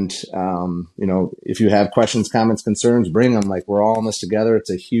 And, if you have questions, comments, concerns, bring them. Like, we're all in this together. It's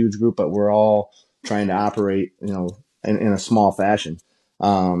a huge group, but we're all trying to operate, in a small fashion.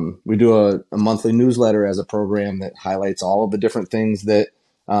 We do a monthly newsletter as a program that highlights all of the different things that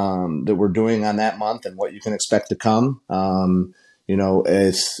we're doing on that month and what you can expect to come.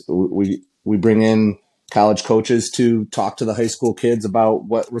 As we bring in college coaches to talk to the high school kids about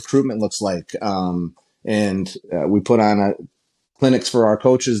what recruitment looks like. And we put on clinics for our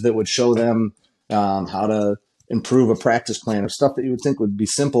coaches that would show them how to improve a practice plan, or stuff that you would think would be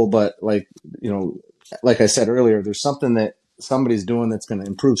simple, but like I said earlier, there's something that somebody's doing that's going to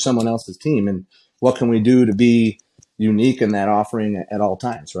improve someone else's team, and what can we do to be unique in that offering at all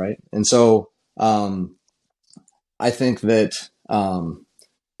times, right? And so I think that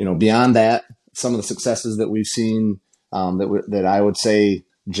beyond that, some of the successes that we've seen that I would say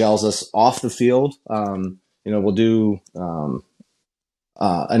gels us off the field. We'll do an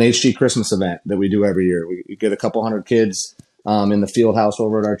HG Christmas event that we do every year. We get a couple hundred kids in the field house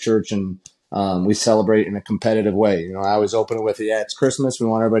over at our church, and we celebrate in a competitive way. I always open it with, it's Christmas. We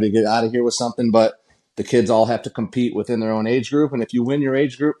want everybody to get out of here with something, but the kids all have to compete within their own age group. And if you win your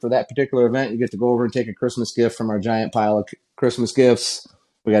age group for that particular event, you get to go over and take a Christmas gift from our giant pile of Christmas gifts.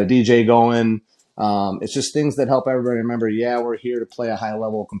 We got a DJ going. It's just things that help everybody remember, we're here to play a high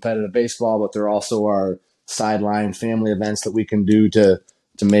level competitive baseball, but there also are sideline family events that we can do to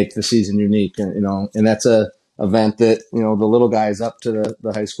make the season unique. And that's a event that, the little guys up to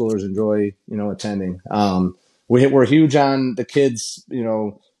the high schoolers enjoy, attending. We're huge on the kids,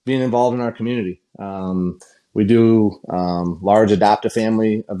 being involved in our community. We do large adopt-a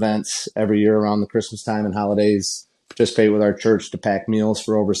family events every year around the Christmas time and holidays. Participate with our church to pack meals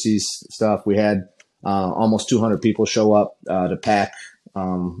for overseas stuff. We had almost 200 people show up to pack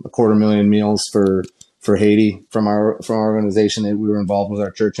 250,000 meals for Haiti from our organization that we were involved with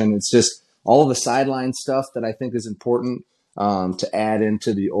our church. And it's just all of the sideline stuff that I think is important to add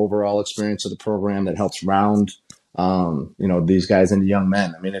into the overall experience of the program that helps round these guys into young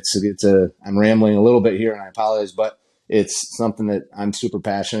men. I mean, I'm rambling a little bit here and I apologize, but it's something that I'm super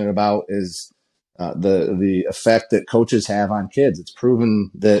passionate about is the effect that coaches have on kids. It's proven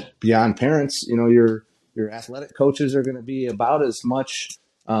that beyond parents, your athletic coaches are going to be about as much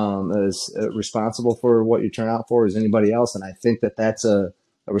as responsible for what you turn out for as anybody else. And I think that that's a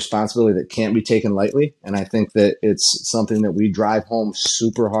responsibility that can't be taken lightly. And I think that it's something that we drive home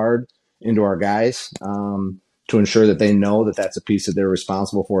super hard into our guys to ensure that they know that that's a piece that they're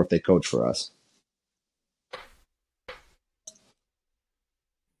responsible for if they coach for us.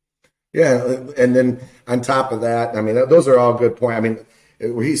 Yeah, and then on top of that, I mean, those are all good points. I mean,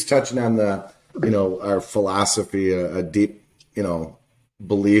 he's touching on our philosophy, a deep,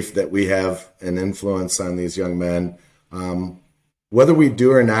 belief that we have an influence on these young men. Whether we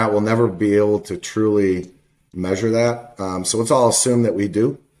do or not, we'll never be able to truly measure that. So let's all assume that we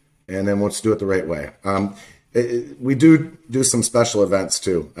do, and then let's do it the right way. We do some special events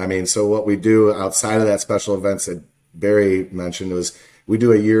too. I mean, so what we do outside of that special events that Barry mentioned was we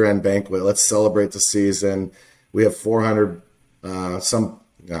do a year-end banquet. Let's celebrate the season. We have 200 some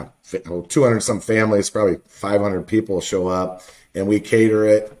families, probably 500 people show up, and we cater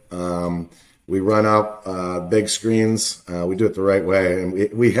it. We run up big screens. We do it the right way. And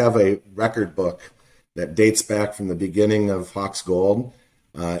we have a record book that dates back from the beginning of Hawks Gold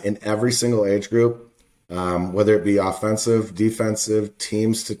in every single age group, whether it be offensive, defensive,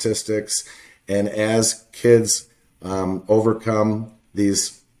 team statistics. And as kids overcome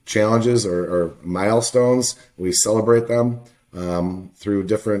these challenges or milestones, we celebrate them through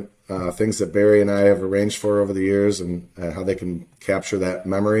different things that Barry and I have arranged for over the years and how they can capture that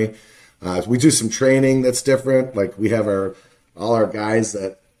memory. We do some training that's different. Like we have all our guys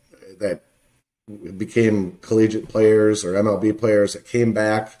that became collegiate players or MLB players that came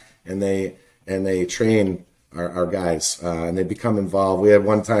back and they train our guys and they become involved. We had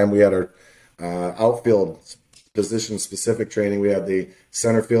one time we had our outfield position specific training. We had the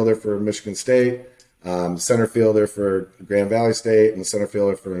center fielder for Michigan State, center fielder for Grand Valley State, and the center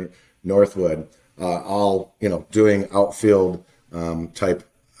fielder for Northwood, all doing outfield type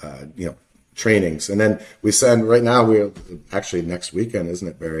trainings. And then we send right now, we're actually next weekend, isn't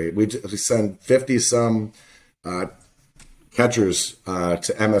it, Barry? We send 50 some catchers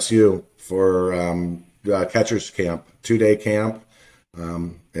to MSU for catchers camp, 2-day camp.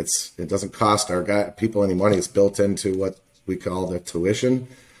 It doesn't cost our people any money. It's built into what we call the tuition.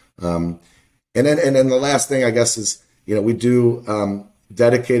 And then the last thing I guess is, we do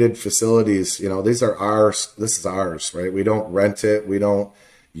dedicated facilities. These are ours. This is ours, right? We don't rent it. We don't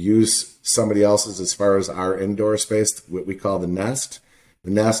use somebody else's as far as our indoor space, what we call the nest.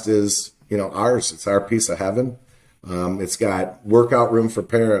 The nest is, ours. It's our piece of heaven. It's got workout room for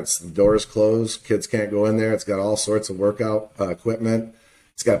parents. The door is closed. Kids can't go in there. It's got all sorts of workout equipment.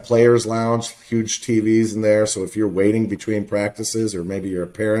 It's got players lounge, huge TVs in there. So if you're waiting between practices or maybe you're a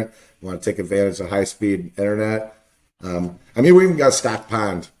parent, you want to take advantage of high-speed internet. We even got a stock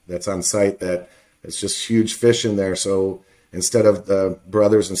pond that's on site that it's just huge fish in there. So instead of the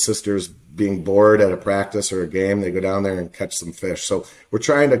brothers and sisters being bored at a practice or a game, they go down there and catch some fish. So we're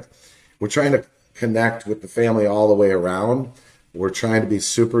trying to connect with the family all the way around. We're trying to be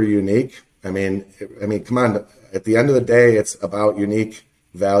super unique. I mean, come on. At the end of the day, it's about unique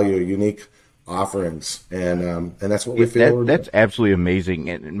value, unique offerings, and that's what we feel. That's absolutely amazing.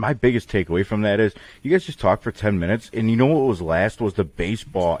 And my biggest takeaway from that is you guys just talk for 10 minutes, and you know what was last was the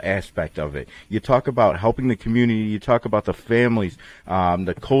baseball aspect of it. You talk about helping the community, you talk about the families,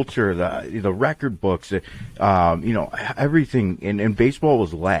 the culture, the record books, everything. And baseball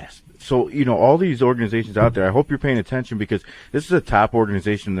was last. So, all these organizations out there, I hope you're paying attention because this is a top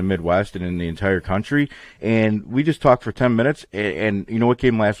organization in the Midwest and in the entire country. And we just talked for 10 minutes, and you know what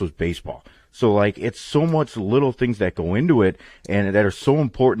came last was baseball. So, it's so much little things that go into it and that are so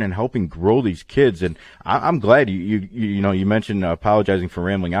important in helping grow these kids. And I'm glad you mentioned apologizing for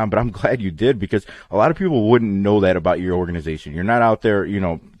rambling on, but I'm glad you did because a lot of people wouldn't know that about your organization. You're not out there,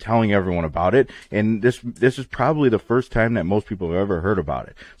 telling everyone about it. And this is probably the first time that most people have ever heard about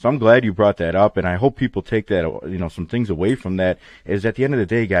it. So I'm glad you brought that up. And I hope people take that, some things away from that is at the end of the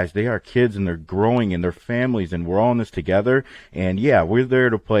day, guys, they are kids and they're growing and they're families and we're all in this together. And yeah, we're there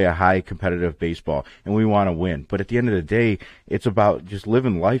to play a high competitive baseball and we want to win, but at the end of the day it's about just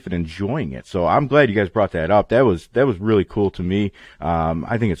living life and enjoying it. So I'm glad you guys brought that up. That was really cool to me.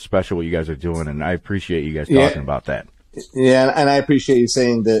 I think it's special what you guys are doing and I appreciate you guys talking about that. Yeah, and I appreciate you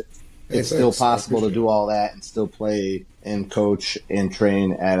saying that it's still possible to do all that and still play and coach and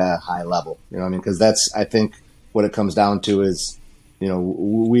train at a high level. You know what I mean? Because that's, I think, what it comes down to is,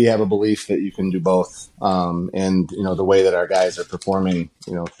 we have a belief that you can do both. And, the way that our guys are performing,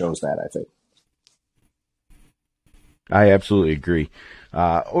 shows that, I think. I absolutely agree.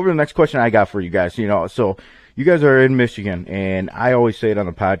 Over the next question I got for you guys, so you guys are in Michigan, and I always say it on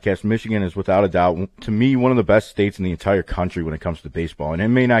the podcast, Michigan is without a doubt, to me, one of the best states in the entire country when it comes to baseball. And it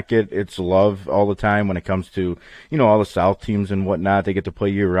may not get its love all the time when it comes to, all the South teams and whatnot. They get to play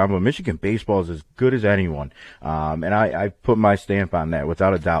year-round, but Michigan baseball is as good as anyone. And I put my stamp on that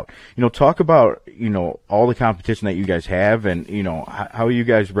without a doubt. Talk about, all the competition that you guys have and, how are you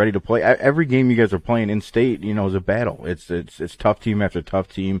guys ready to play? Every game you guys are playing in state, is a battle. It's tough team after tough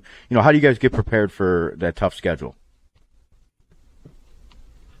team. How do you guys get prepared for that tough schedule?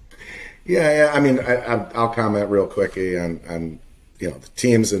 Yeah. I mean, I'll comment real quickly on the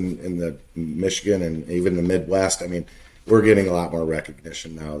teams in the Michigan and even the Midwest. I mean, we're getting a lot more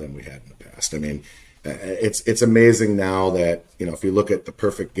recognition now than we had in the past. I mean, it's amazing now that if you look at the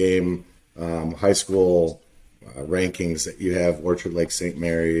perfect game high school rankings that you have Orchard Lake St.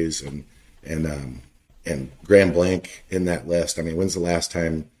 Mary's and Grand Blanc in that list. I mean, when's the last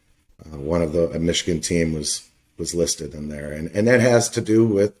time one of a Michigan team was listed in there? And that has to do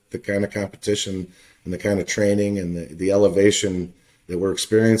with the kind of competition and the kind of training and the elevation that we're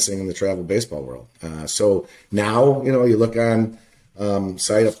experiencing in the travel baseball world. So now, you look on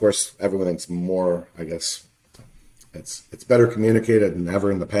site, of course, everything's more, I guess, it's better communicated than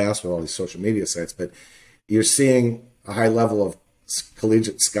ever in the past with all these social media sites, but you're seeing a high level of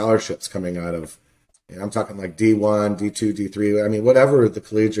collegiate scholarships coming out of, I'm talking like D1, D2, D3. I mean, whatever the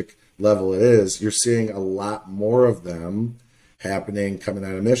collegiate level it is, you're seeing a lot more of them happening coming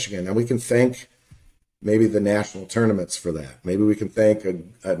out of Michigan. And we can thank maybe the national tournaments for that. Maybe we can thank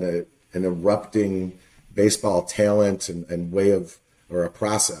an erupting baseball talent and way of, or a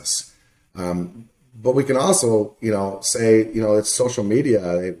process. But we can also, say, it's social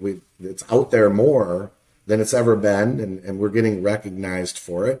media. It's out there more than it's ever been, and we're getting recognized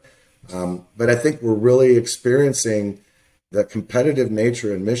for it. But I think we're really experiencing the competitive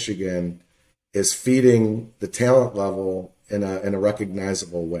nature in Michigan is feeding the talent level in a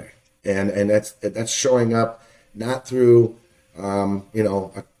recognizable way, and that's showing up not through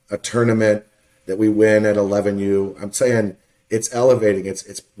a tournament that we win at 11U. I'm saying it's elevating.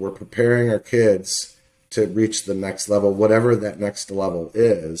 We're preparing our kids to reach the next level, whatever that next level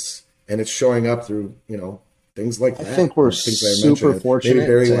is, and it's showing up through things like that. I think we're super fortunate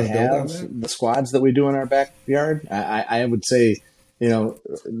to have the squads that we do in our backyard. I would say,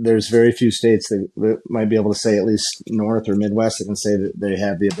 there's very few states that might be able to say, at least North or Midwest, that can say that they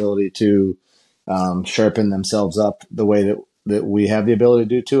have the ability to sharpen themselves up the way that we have the ability to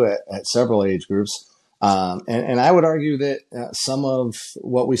do too at several age groups. And I would argue that some of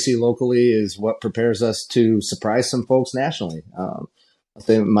what we see locally is what prepares us to surprise some folks nationally. I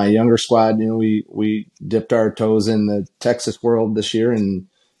think my younger squad, we dipped our toes in the Texas world this year and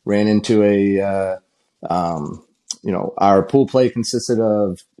ran into our pool play consisted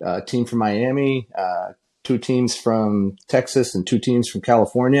of a team from Miami, 2 teams from Texas, and 2 teams from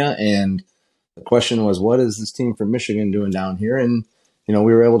California. And the question was, what is this team from Michigan doing down here? And,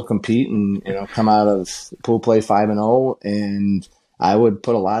 we were able to compete and, come out of pool play 5-0. And I would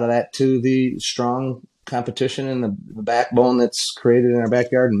put a lot of that to the strong competition and the backbone that's created in our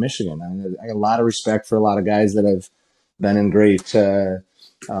backyard in Michigan. I got a lot of respect for a lot of guys that have been in great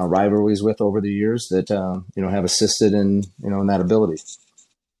rivalries with over the years that have assisted in in that ability.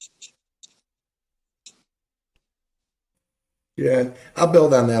 Yeah, I'll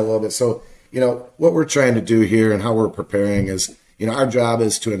build on that a little bit. So, what we're trying to do here and how we're preparing is, our job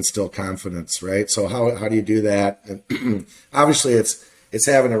is to instill confidence, right? So how do you do that? And obviously, it's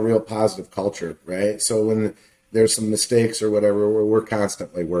having a real positive culture, right? So when there's some mistakes or whatever, we're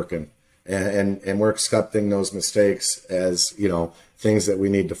constantly working and we're accepting those mistakes as, things that we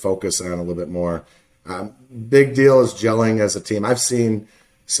need to focus on a little bit more. Big deal is gelling as a team. I've seen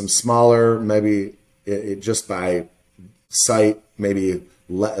some smaller, maybe it just by sight, maybe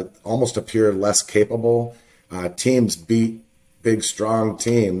almost appear less capable teams beat big, strong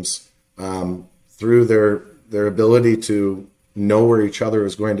teams through their ability to know where each other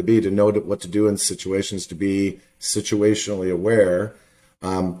is going to be, to know what to do in situations, to be situationally aware.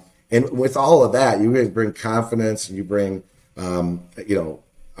 And with all of that, you guys bring confidence and you bring,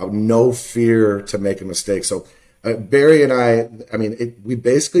 no fear to make a mistake. So Barry and we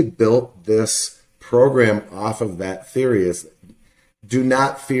basically built this program off of that theory is do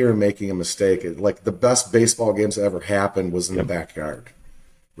not fear making a mistake. Like the best baseball games that ever happened was in the backyard,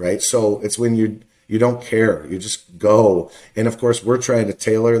 right? So it's when you don't care, you just go. And of course, we're trying to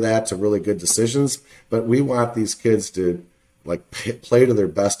tailor that to really good decisions, but we want these kids to play to their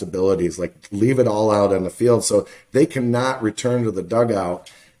best abilities, leave it all out on the field so they cannot return to the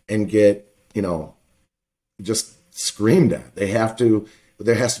dugout and get, just screamed at. There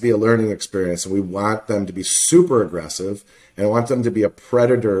has to be a learning experience, and we want them to be super aggressive, and I want them to be a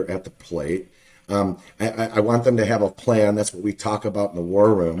predator at the plate. I want them to have a plan. That's what we talk about in the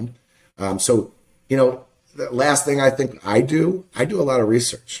war room. The last thing I think I do a lot of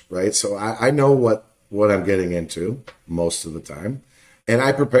research, right? So I know what I'm getting into most of the time, and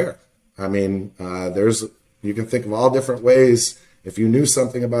I prepare. You can think of all different ways. If you knew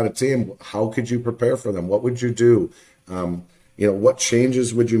something about a team, how could you prepare for them? What would you do? What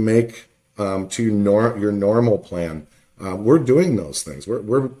changes would you make to your normal plan? We're doing those things.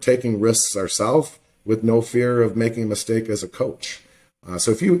 We're taking risks ourselves with no fear of making a mistake as a coach.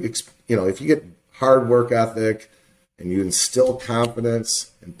 So if you get hard work ethic and you instill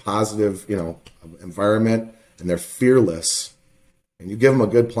confidence and positive, environment, and they're fearless, and you give them a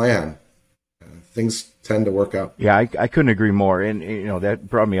good plan, things tend to work out. Yeah, I couldn't agree more. And, that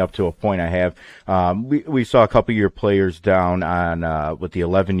brought me up to a point I have. We saw a couple of your players down on, with the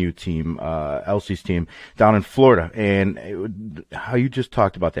 11U team, Elsie's team down in Florida. And how you just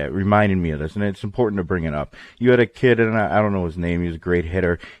talked about that reminded me of this. And it's important to bring it up. You had a kid, and I don't know his name. He was a great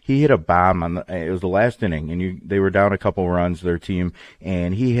hitter. He hit a bomb it was the last inning, and they were down a couple runs, their team,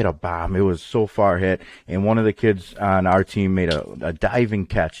 and he hit a bomb. It was so far hit. And one of the kids on our team made a diving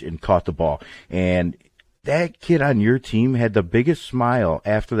catch and caught the ball. And that kid on your team had the biggest smile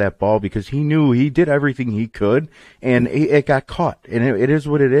after that ball because he knew he did everything he could, and it got caught. And it is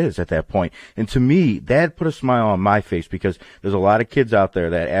what it is at that point. And to me, that put a smile on my face because there's a lot of kids out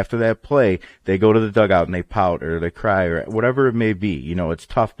there that after that play, they go to the dugout and they pout or they cry or whatever it may be. It's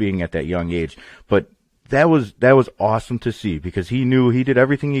tough being at that young age. But that was awesome to see because he knew he did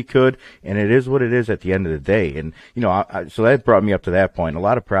everything he could, and it is what it is at the end of the day. And so that brought me up to that point. A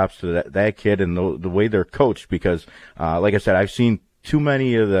lot of props to that kid and the way they're coached because, like I said, I've seen too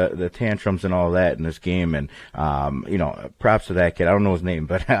many of the tantrums and all that in this game, and props to that kid. I don't know his name,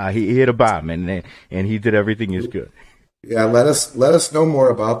 but he hit a bomb and he did everything he could. Yeah, let us know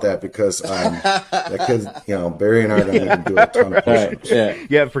more about that because that kid, Barry and I don't even do a ton of push-ups.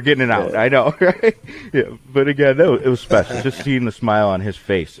 Yeah, for getting it out. I know, right? Yeah, but again, it was special. Just seeing the smile on his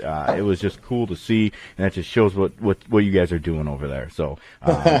face, it was just cool to see, and that just shows what you guys are doing over there. So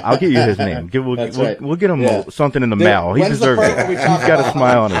I'll get you his name. We'll get him something in the mail. He deserves it. He's got a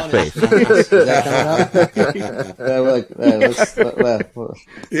smile on his face.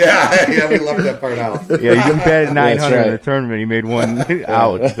 Yeah, we love that part out. Yeah, he's been batted 900 in the tournament. He made one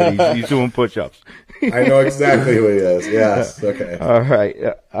out. But he's doing push-ups. I know exactly who he is. Yes. Okay. All right.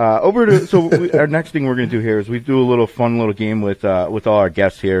 Our next thing we're going to do here is we do a fun little game with all our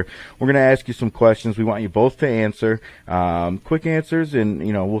guests here. We're going to ask you some questions. We want you both to answer, quick answers, and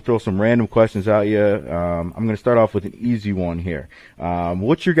we'll throw some random questions at you. I'm going to start off with an easy one here.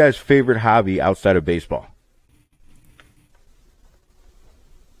 What's your guys' favorite hobby outside of baseball?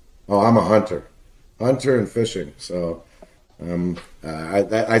 Oh, I'm a hunter and fishing. So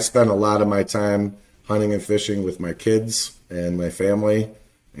I spend a lot of my time hunting and fishing with my kids and my family.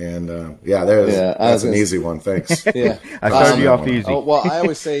 And that's an easy one. Thanks. Yeah, I started you off easy. Well, I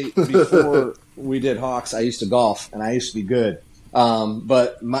always say before we did Hawks, I used to golf, and I used to be good.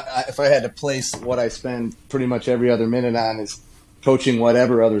 But if I had to place what I spend pretty much every other minute on is coaching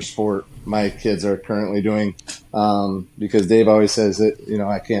whatever other sport my kids are currently doing, because Dave always says that,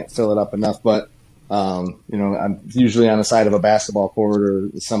 I can't fill it up enough, but, I'm usually on the side of a basketball court or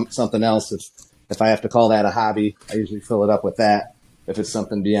something else. If I have to call that a hobby, I usually fill it up with that. If it's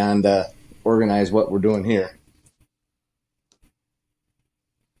something beyond organize what we're doing here.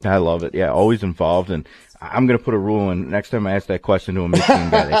 I love it. Yeah, always involved. And I'm going to put a rule in. Next time I ask that question to a Michigan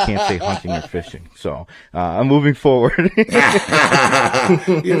guy, they can't say hunting or fishing. So I'm moving forward. You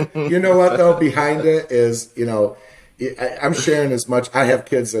know what, though? Behind it is, I'm sharing as much. I have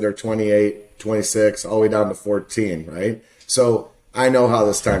kids that are 28, 26, all the way down to 14, right? So I know how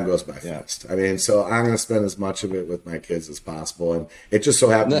this time goes by fast. I mean, so I'm going to spend as much of it with my kids as possible. And it just so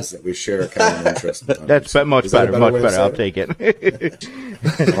happens that we share a common interest. That's much better. I'll take it.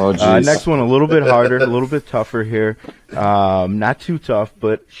 Oh, next one, a little bit harder, a little bit tougher here. Not too tough,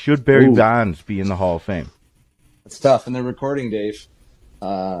 but should Barry Bonds be in the Hall of Fame? It's tough, and they're recording, Dave.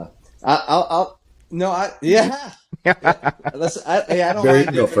 Yeah. I don't Barry,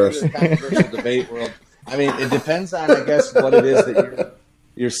 mind go first. Controversial debate world. I mean, it depends on, I guess, what it is that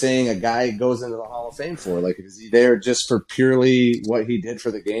you're saying a guy goes into the Hall of Fame for. Like, is he there just for purely what he did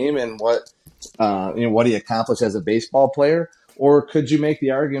for the game and what he accomplished as a baseball player? Or could you make the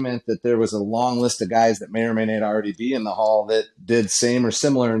argument that there was a long list of guys that may or may not already be in the Hall that did same or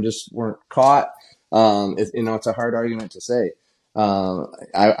similar and just weren't caught? It's a hard argument to say.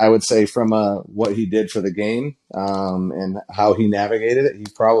 I would say from what he did for the game and how he navigated it, he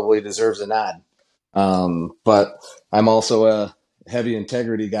probably deserves a nod. But I'm also a heavy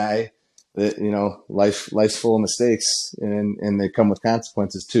integrity guy that, life's full of mistakes and they come with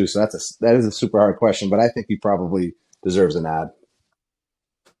consequences too. So that is a super hard question, but I think he probably deserves a nod.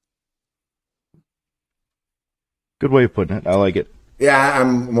 Good way of putting it. I like it. Yeah,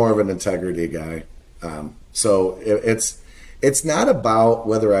 I'm more of an integrity guy. So it's not about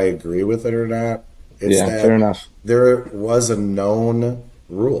whether I agree with it or not. It's that fair enough. There was a known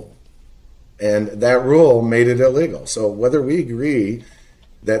rule. And that rule made it illegal. So whether we agree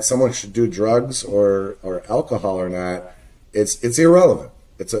that someone should do drugs or alcohol or not, it's irrelevant.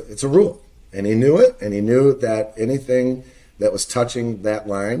 It's a rule. And he knew it, and he knew that anything that was touching that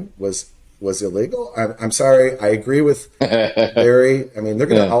line was illegal. I'm sorry, I agree with Barry. I mean, they're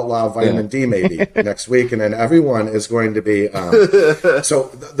going to outlaw vitamin D maybe next week, and then everyone is going to be. So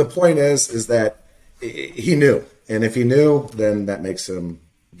the point is that he knew, and if he knew, then that makes him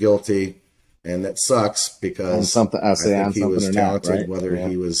guilty. And that sucks because I think he was talented, right? whether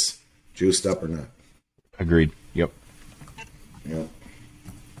he was juiced up or not. Agreed. Yep. Yeah.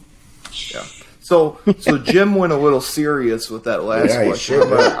 So Jim went a little serious with that last question.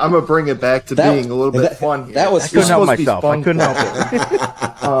 Sure. I'm gonna bring it back to being a little bit fun here. That was I couldn't help myself. I couldn't help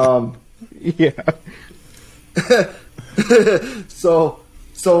it. Yeah.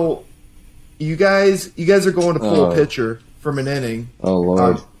 So you guys are going to pull a pitcher from an inning. Oh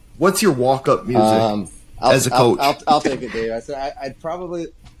Lord. What's your walk-up music as a coach? I'll take it, Dave. I'd probably.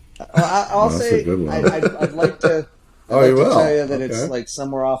 I'll say I'd like to. I'd like to tell you that it's like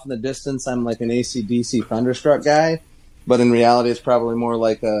somewhere off in the distance. I'm like an AC/DC Thunderstruck guy, but in reality, it's probably more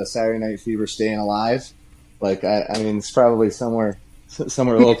like a Saturday Night Fever Staying Alive. Like I mean, it's probably somewhere a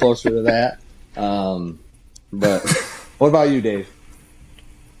little closer to that. But what about you, Dave?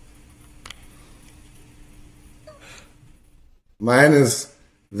 Mine is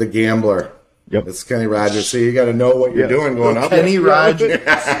The Gambler. Yep. It's Kenny Rogers. So you got to know what you're doing going up. Kenny Rogers. Okay,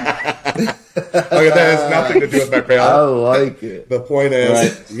 that has nothing to do with my I ballot. like it. The point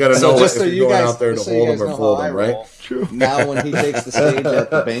is, you got to know if you're going out there to hold him or fold him, right? True. Now, when he takes the stage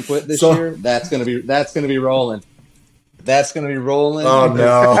at the banquet this year, that's gonna be rolling. That's gonna be rolling. Oh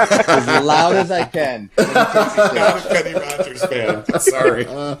no! As loud as I can. I'm not a Kenny Rogers fan. Sorry.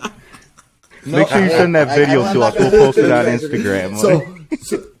 Make sure you send that video to us. We'll post it on Instagram.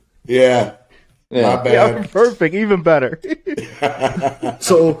 Yeah. Not bad. Yeah, perfect. Even better.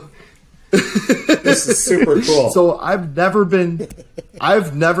 So this is super cool. So I've never been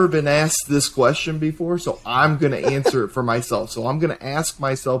asked this question before, so I'm going to answer it for myself. So I'm going to ask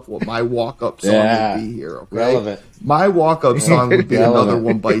myself what my walk-up song would be here. Okay, relevant. My walk-up song would be Another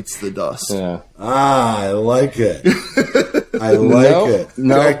One Bites the Dust. Yeah. I like it. I like it.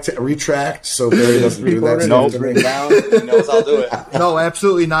 No. Retract so Barry doesn't do that. No. Bring it down. He knows I'll do it. No,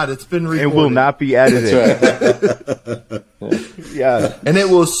 absolutely not. It's been recorded. It will not be edited. That's right. Yeah. And it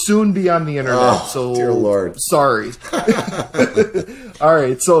will soon be on the internet. Oh, so dear Lord. Sorry. All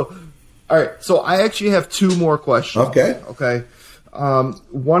right. So I actually have two more questions. Okay.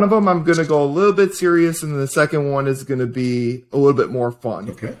 One of them I'm going to go a little bit serious, and the second one is going to be a little bit more fun.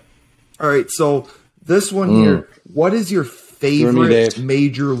 Okay. All right. So this one here, what is your favorite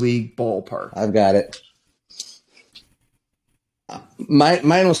major league ballpark? I've got it.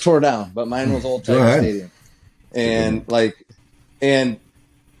 Mine was tore down, but mine was Old Tiger Stadium. And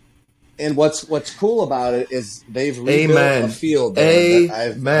and what's cool about it is they've rebuilt a field that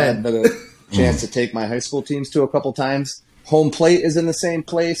I've had the chance to take my high school teams to a couple times. Home plate is in the same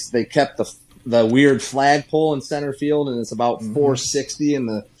place. They kept the weird flagpole in center field, and it's about 460 in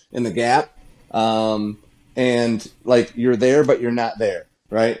the gap. And like you're there, but you're not there,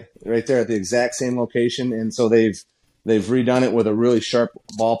 right there at the exact same location. And so they've redone it with a really sharp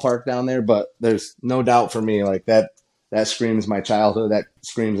ballpark down there. But there's no doubt for me, like that screams my childhood. That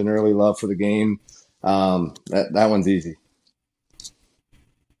screams an early love for the game. That one's easy.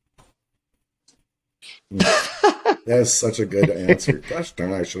 That is such a good answer. Gosh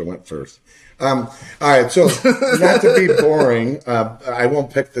darn, I should have went first. All right, so not to be boring, I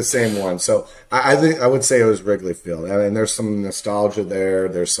won't pick the same one. So I think I would say it was Wrigley Field. I mean, there's some nostalgia there.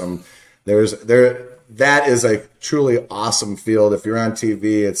 That is a truly awesome field. If you're on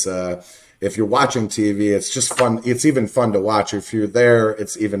TV, if you're watching TV, it's just fun. It's even fun to watch. If you're there,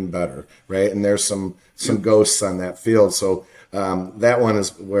 it's even better, right? And there's some ghosts on that field. So that one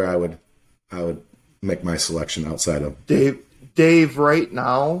is where I would make my selection outside of Dave, right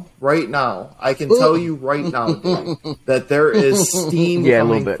now, I can tell you right now, Dave, that there is steam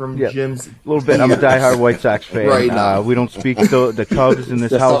coming from Jim's. A little bit. I'm a diehard White Sox fan. Right now. We don't speak to the Cubs in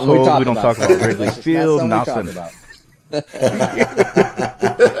this household. We don't talk about Wrigley Field. Nothing. That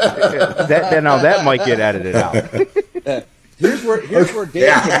might get edited out. Here's where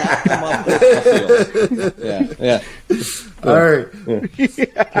Dave cannot come up with the field. Yeah. All right.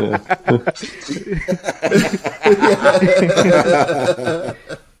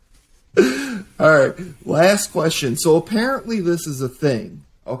 All right. Last question. So apparently this is a thing,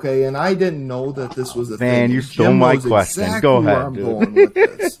 okay? And I didn't know that this was a thing. Man, you stole my question. Exactly Go ahead. where I'm going with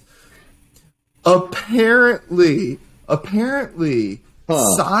this. Apparently,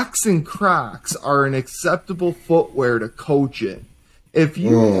 socks and Crocs are an acceptable footwear to coach in. If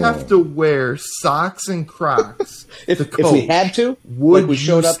you have to wear socks and Crocs if we had to, would we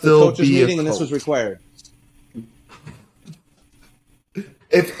showed up to the coaches meeting and this was required?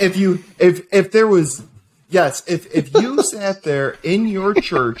 If you sat there in your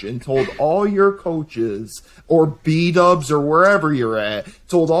church and told all your coaches or B-dubs or wherever you're at,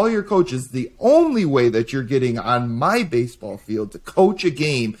 told all your coaches the only way that you're getting on my baseball field to coach a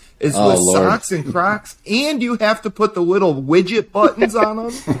game is with socks and Crocs, and you have to put the little widget buttons on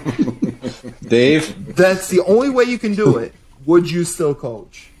them, Dave, that's the only way you can do it. Would you still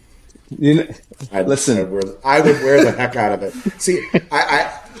coach? Listen, I would wear the heck out of it. See,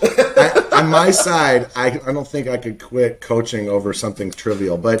 I on my side, I don't think I could quit coaching over something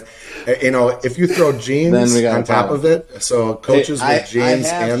trivial. But if you throw jeans on top of it, so coaches with jeans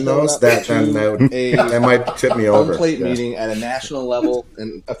and those, that might tip me over. Home plate meeting at a national level,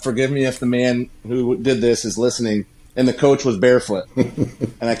 and forgive me if the man who did this is listening. And the coach was barefoot, and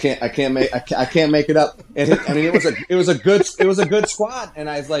I can't make it up. And it was a good squad. And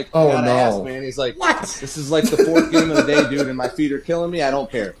I was like, oh gotta no, ask, man. He's like, what? This is like the fourth game of the day, dude, and my feet are killing me. I don't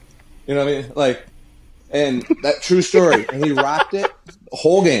care. You know what I mean? Like, and that true story. And he rocked it the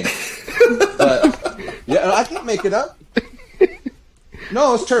whole game. But yeah, I can't make it up.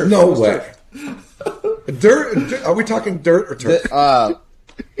 No, it's turf. No way. Dirt? Are we talking dirt or turf?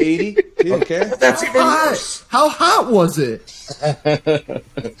 80. You don't care? That's even worse. How hot was it?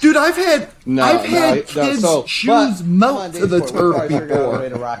 Dude, I've had kids' shoes melt to the turf before. Way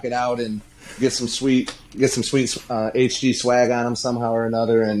to rock it out and get some sweet HG swag on them somehow or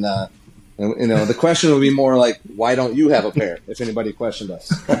another. And the question would be more like, why don't you have a pair? If anybody questioned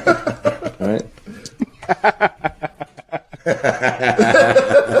us, all right?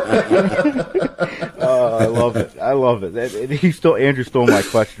 I love it. Andrew stole my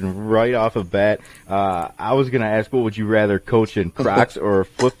question right off the bat. I was gonna ask, what would you rather coach in, Crocs or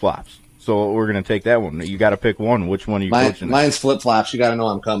flip flops? So we're gonna take that one. You got to pick one. Which one are you coaching? Mine's flip flops. You got to know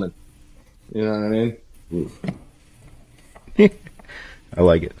I'm coming. You know what I mean? I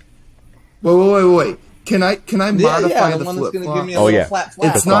like it. Wait. Can I modify the flip flops? Oh yeah,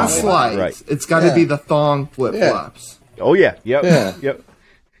 it's not slides. Right. It's got to be the thong flip flops. Oh yeah. Yep.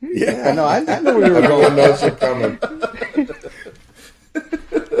 Yeah, no, I know where you were going. Knows you're coming.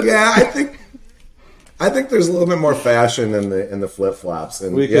 Yeah, I think there's a little bit more fashion in the flip flops,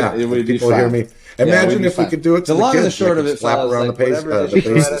 and people hear me. Imagine if we could do it to the long kids, and the short of it, slap around the base. We're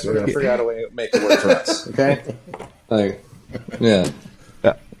gonna figure out a way to make it work for us. Okay, yeah.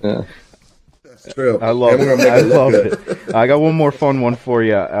 That's true. I love it. I got one more fun one for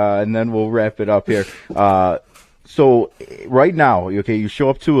you, and then we'll wrap it up here. So right now, okay, you show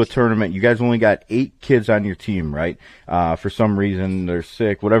up to a tournament. You guys only got 8 kids on your team, right? For some reason they're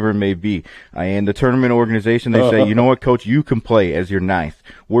sick, whatever it may be. And the tournament organization, they say, you know what, coach, you can play as your 9th.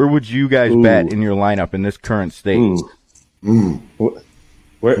 Where would you guys bat in your lineup in this current state? Where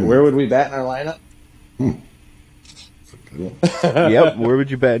would we bat in our lineup? Yep, where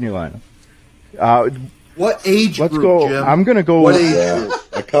would you bat in your lineup? What age Let's group, go. Jim? I'm gonna go. What age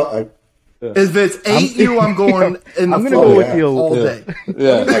group? If it's 8U, I'm going in the I'm gonna flow go with the all day.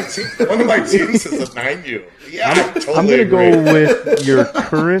 One of my teams is a 9U. Yeah, I totally I'm gonna agree. go with your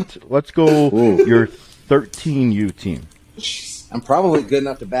current. Let's go your 13U team. I'm probably good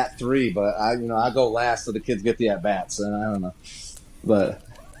enough to bat 3, but I go last so the kids get the at bats, and I don't know, but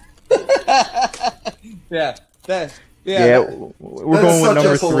yeah. We're going with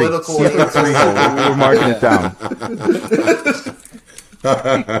number 3. Political We're marking it down.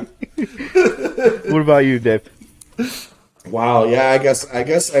 What about you, Dave? Wow, yeah, I guess I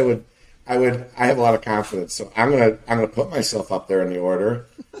have a lot of confidence, so I'm gonna put myself up there in the order,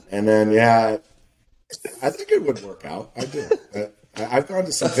 and then I think it would work out. I do. I've gone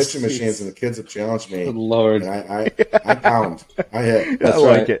to some pitching machines and the kids have challenged me. Good Lord, and I pound, I hit. That's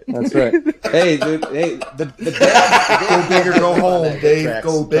like it. That's right. Hey, dude, the Go big or go home, Dave.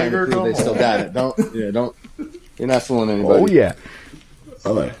 Go big or go They home. still got it. Don't. You're not fooling anybody. Oh yeah.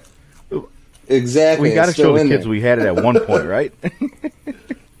 Exactly. We got to It's still show the in kids there. we had it at one point, right?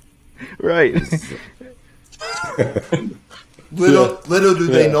 Right. Little do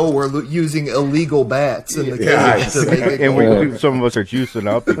they know we're using illegal bats in the cage to make it And go. some of us are juicing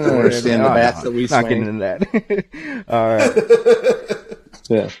up. I understand the bats that we Not swing. getting into that. All right.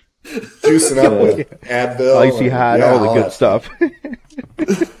 Yeah. Juicing up with Advil, Icy hot, all the good that stuff.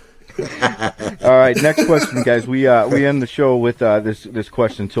 All right, next question, guys. We end the show with this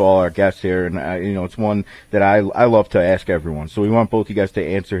question to all our guests here, and it's one that I love to ask everyone. So we want both you guys to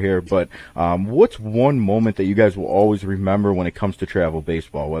answer here. But what's one moment that you guys will always remember when it comes to travel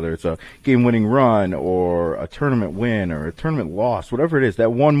baseball? Whether it's a game-winning run or a tournament win or a tournament loss, whatever it is,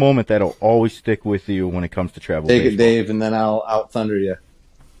 that one moment that'll always stick with you when it comes to travel Take baseball. it, Dave, and then I'll out thunder you.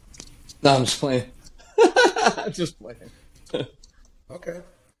 No, I'm just playing. I'm just playing. Okay.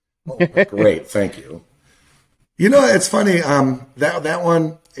 Oh, great, thank you. It's funny. That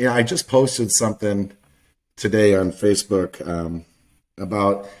one. I just posted something today on Facebook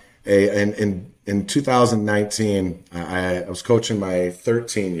about in 2019. I was coaching my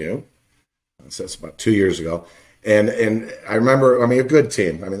 13U. So that's about 2 years ago, and I remember. A good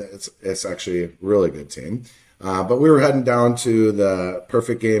team. It's actually a really good team. But we were heading down to the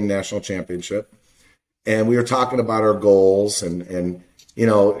Perfect Game National Championship, and we were talking about our goals and.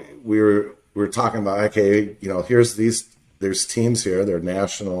 We were talking about, okay, there's teams here, they're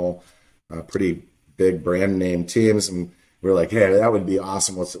national, pretty big brand name teams, and we were like, hey, that would be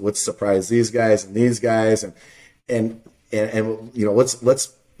awesome. Let's surprise these guys and these guys, and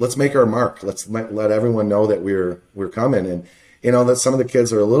let's make our mark. Let's let everyone know that we're coming, and that some of the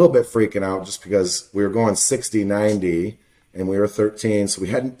kids are a little bit freaking out just because we were going 60-90 and we were 13, so we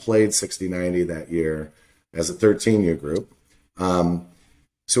hadn't played 60-90 that year as a 13-year group.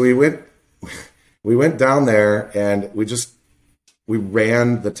 So we went down there and we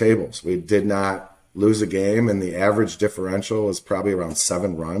ran the tables. We did not lose a game, and the average differential was probably around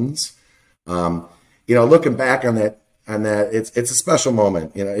 7 runs. Looking back on that, it's a special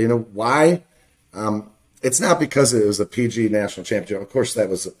moment. Why? It's not because it was a PG national championship. Of course, that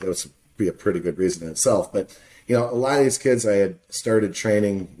would be a pretty good reason in itself. But a lot of these kids I had started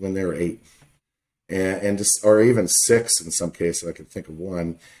training when they were 8. Or even 6 in some cases. I can think of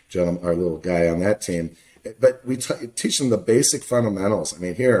one gentleman, our little guy on that team. But we teach them the basic fundamentals.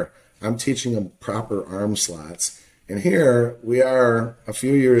 Here I'm teaching them proper arm slots, and here we are a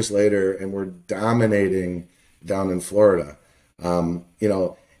few years later, and we're dominating down in Florida. And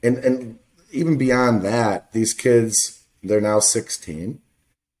even beyond that, these kids, they're now 16,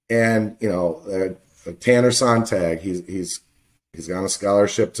 and Tanner Sontag, he's on a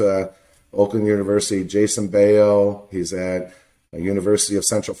scholarship to Oakland University. Jason Bayo, he's at University of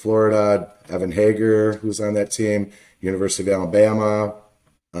Central Florida. Evan Hager, who's on that team, University of Alabama.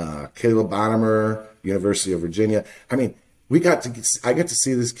 Caleb Bonimer, University of Virginia. I get to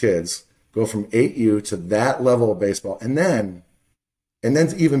see these kids go from 8U to that level of baseball, and then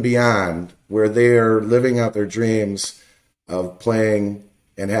even beyond, where they're living out their dreams of playing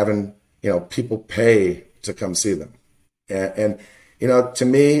and having people pay to come see them. And to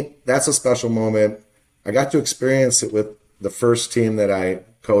me, that's a special moment. I got to experience it with the first team that I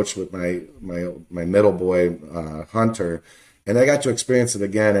coached with my middle boy, Hunter, and I got to experience it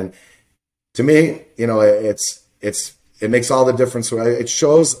again. And to me, it makes all the difference. It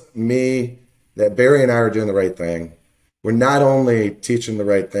shows me that Barry and I are doing the right thing. We're not only teaching the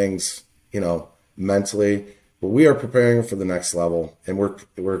right things, mentally, but we are preparing for the next level, and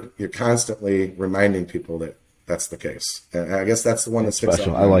you're constantly reminding people that that's the case. And I guess that's the one that sticks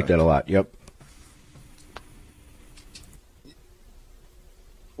Special. out. I like that a lot. Yep.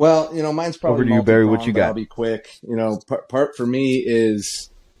 Well, mine's probably Over to you, Barry. What you multi-pronged, but got? I'll be quick. Part for me is,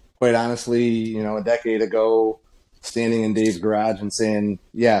 quite honestly, a decade ago, standing in Dave's garage and saying,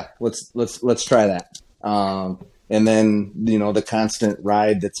 "Yeah, let's try that." And then the constant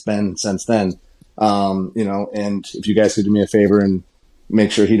ride that's been since then. And if you guys could do me a favor and make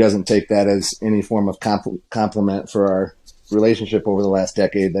sure he doesn't take that as any form of compliment for our relationship over the last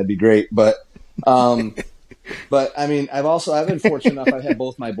decade, that'd be great. But I mean, I've been fortunate enough. I've had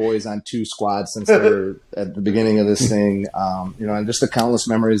both my boys on 2 squads since they were at the beginning of this thing. And just the countless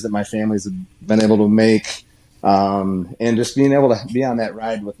memories that my families have been able to make, and just being able to be on that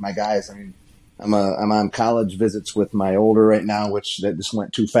ride with my guys. I mean, I'm on college visits with my older right now, which that just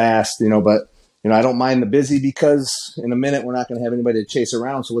went too fast, but I don't mind the busy, because in a minute we're not going to have anybody to chase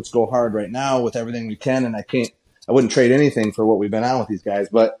around. So let's go hard right now with everything we can. And I wouldn't trade anything for what we've been on with these guys,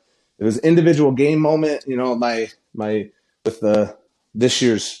 but it was individual game moment. With this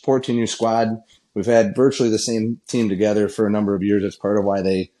year's 14U squad, we've had virtually the same team together for a number of years. That's part of why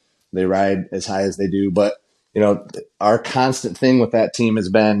they ride as high as they do. But, our constant thing with that team has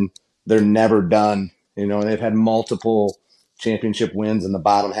been they're never done. They've had multiple championship wins in the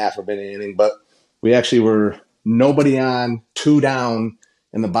bottom half of any inning, but we actually were nobody on, 2 down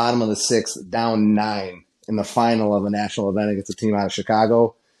in the bottom of the 6th, down 9 in the final of a national event against a team out of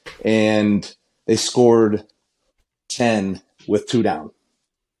Chicago. And they scored 10 with 2 down,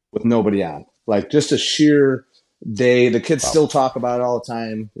 with nobody on. Like, just a sheer day. The kids still talk about it all the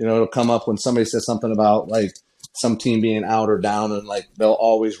time. It'll come up when somebody says something about like some team being out or down, and like they'll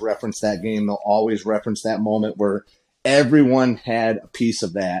always reference that game. They'll always reference that moment where everyone had a piece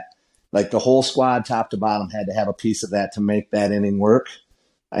of that. Like, the whole squad, top to bottom, had to have a piece of that to make that inning work.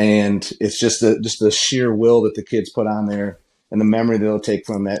 And it's just the sheer will that the kids put on there, and the memory they'll take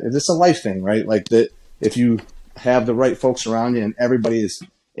from that. It's a life thing, right? Like, that if you have the right folks around you and everybody is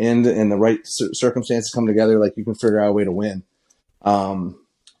in the right circumstances come together, like, you can figure out a way to win. And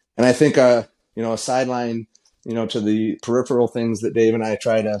I think, a sideline, to the peripheral things that Dave and I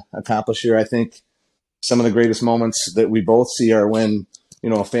try to accomplish here, I think some of the greatest moments that we both see are when,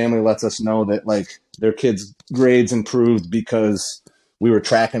 a family lets us know that, like, their kid's grades improved because we were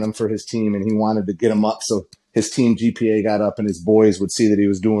tracking him for his team and he wanted to get him up so his team GPA got up and his boys would see that he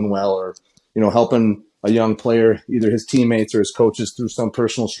was doing well, or, helping a young player, either his teammates or his coaches, through some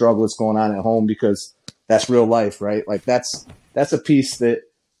personal struggle that's going on at home, because that's real life, right? Like, that's a piece that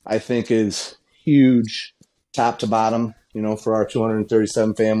I think is huge, top to bottom, for our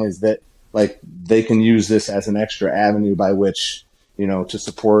 237 families, that, like, they can use this as an extra avenue by which, to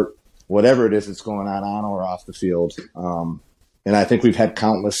support whatever it is that's going on or off the field. And I think we've had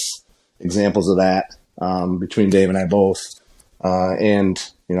countless examples of that between Dave and I both. And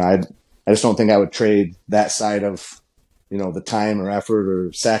I just don't think I would trade that side of, the time or effort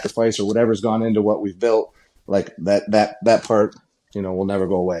or sacrifice or whatever's gone into what we've built. Like, that part, will never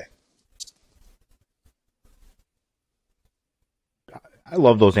go away. I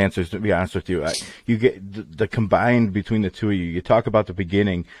love those answers, to be honest with you. You get the combined between the two of you. You talk about the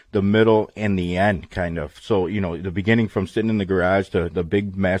beginning, the middle, and the end, kind of. So, the beginning, from sitting in the garage to the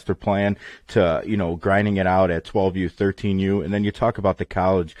big master plan to, grinding it out at 12U, 13U. And then you talk about the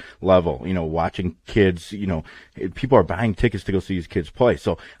college level, watching kids, people are buying tickets to go see these kids play.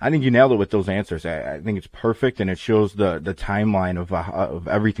 So I think you nailed it with those answers. I think it's perfect, and it shows the timeline of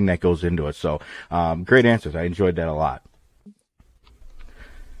everything that goes into it. So, great answers. I enjoyed that a lot.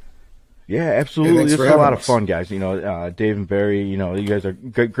 Yeah, absolutely. It's a lot of fun, guys. Dave and Barry, you guys are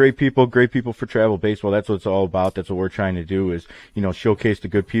great people for travel baseball. That's what it's all about. That's what we're trying to do is, showcase the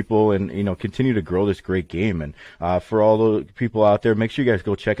good people and, continue to grow this great game. And, for all the people out there, make sure you guys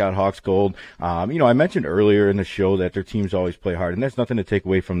go check out Hawks Gold. I mentioned earlier in the show that their teams always play hard, and that's nothing to take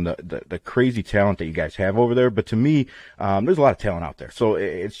away from the crazy talent that you guys have over there. But to me, there's a lot of talent out there. So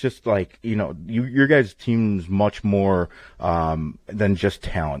it's just like, your guys' team's much more, than just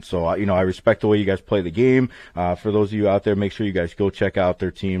talent. So, I respect the way you guys play the game. For those of you out there, make sure you guys go check out their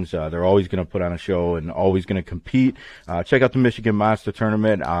teams. They're always going to put on a show and always going to compete. Check out the Michigan Monster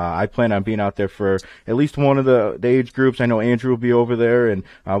Tournament. I plan on being out there for at least one of the age groups. I know Andrew will be over there, and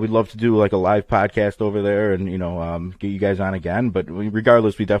we'd love to do like a live podcast over there and, get you guys on again. But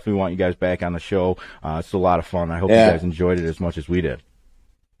regardless, we definitely want you guys back on the show. It's a lot of fun. I hope you guys enjoyed it as much as we did.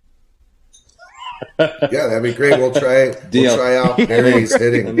 Yeah, that'd be great. We'll try out Barry's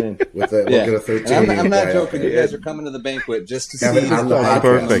hitting with it. We'll get a 13. And I'm not joking. You guys are coming to the banquet just to see Kevin, the on the live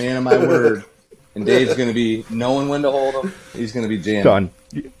podcast. from the man of my word. And Dave's going to be knowing when to hold him. He's going to be jamming. Done.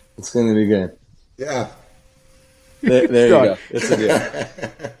 It's going to be good. Yeah. There you go. It's a deal.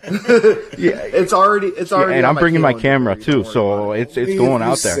 Yeah, it's already. And I'm bringing my camera too, so it's going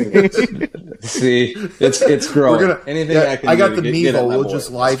out there. See, it's growing. Anything I can I got do the to get Mevo. my We'll boy.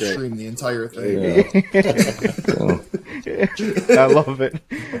 just live That's stream the entire thing. I love it.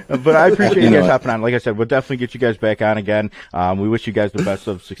 But I appreciate you know guys it. hopping on. Like I said, we'll definitely get you guys back on again. We wish you guys the best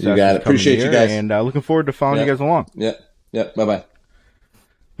of success. You got it. this coming Appreciate you year, guys. And looking forward to following Yeah. you guys along. Yep. Bye-bye.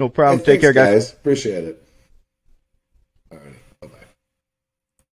 No problem. Hey, Take care, thanks, guys. Appreciate it.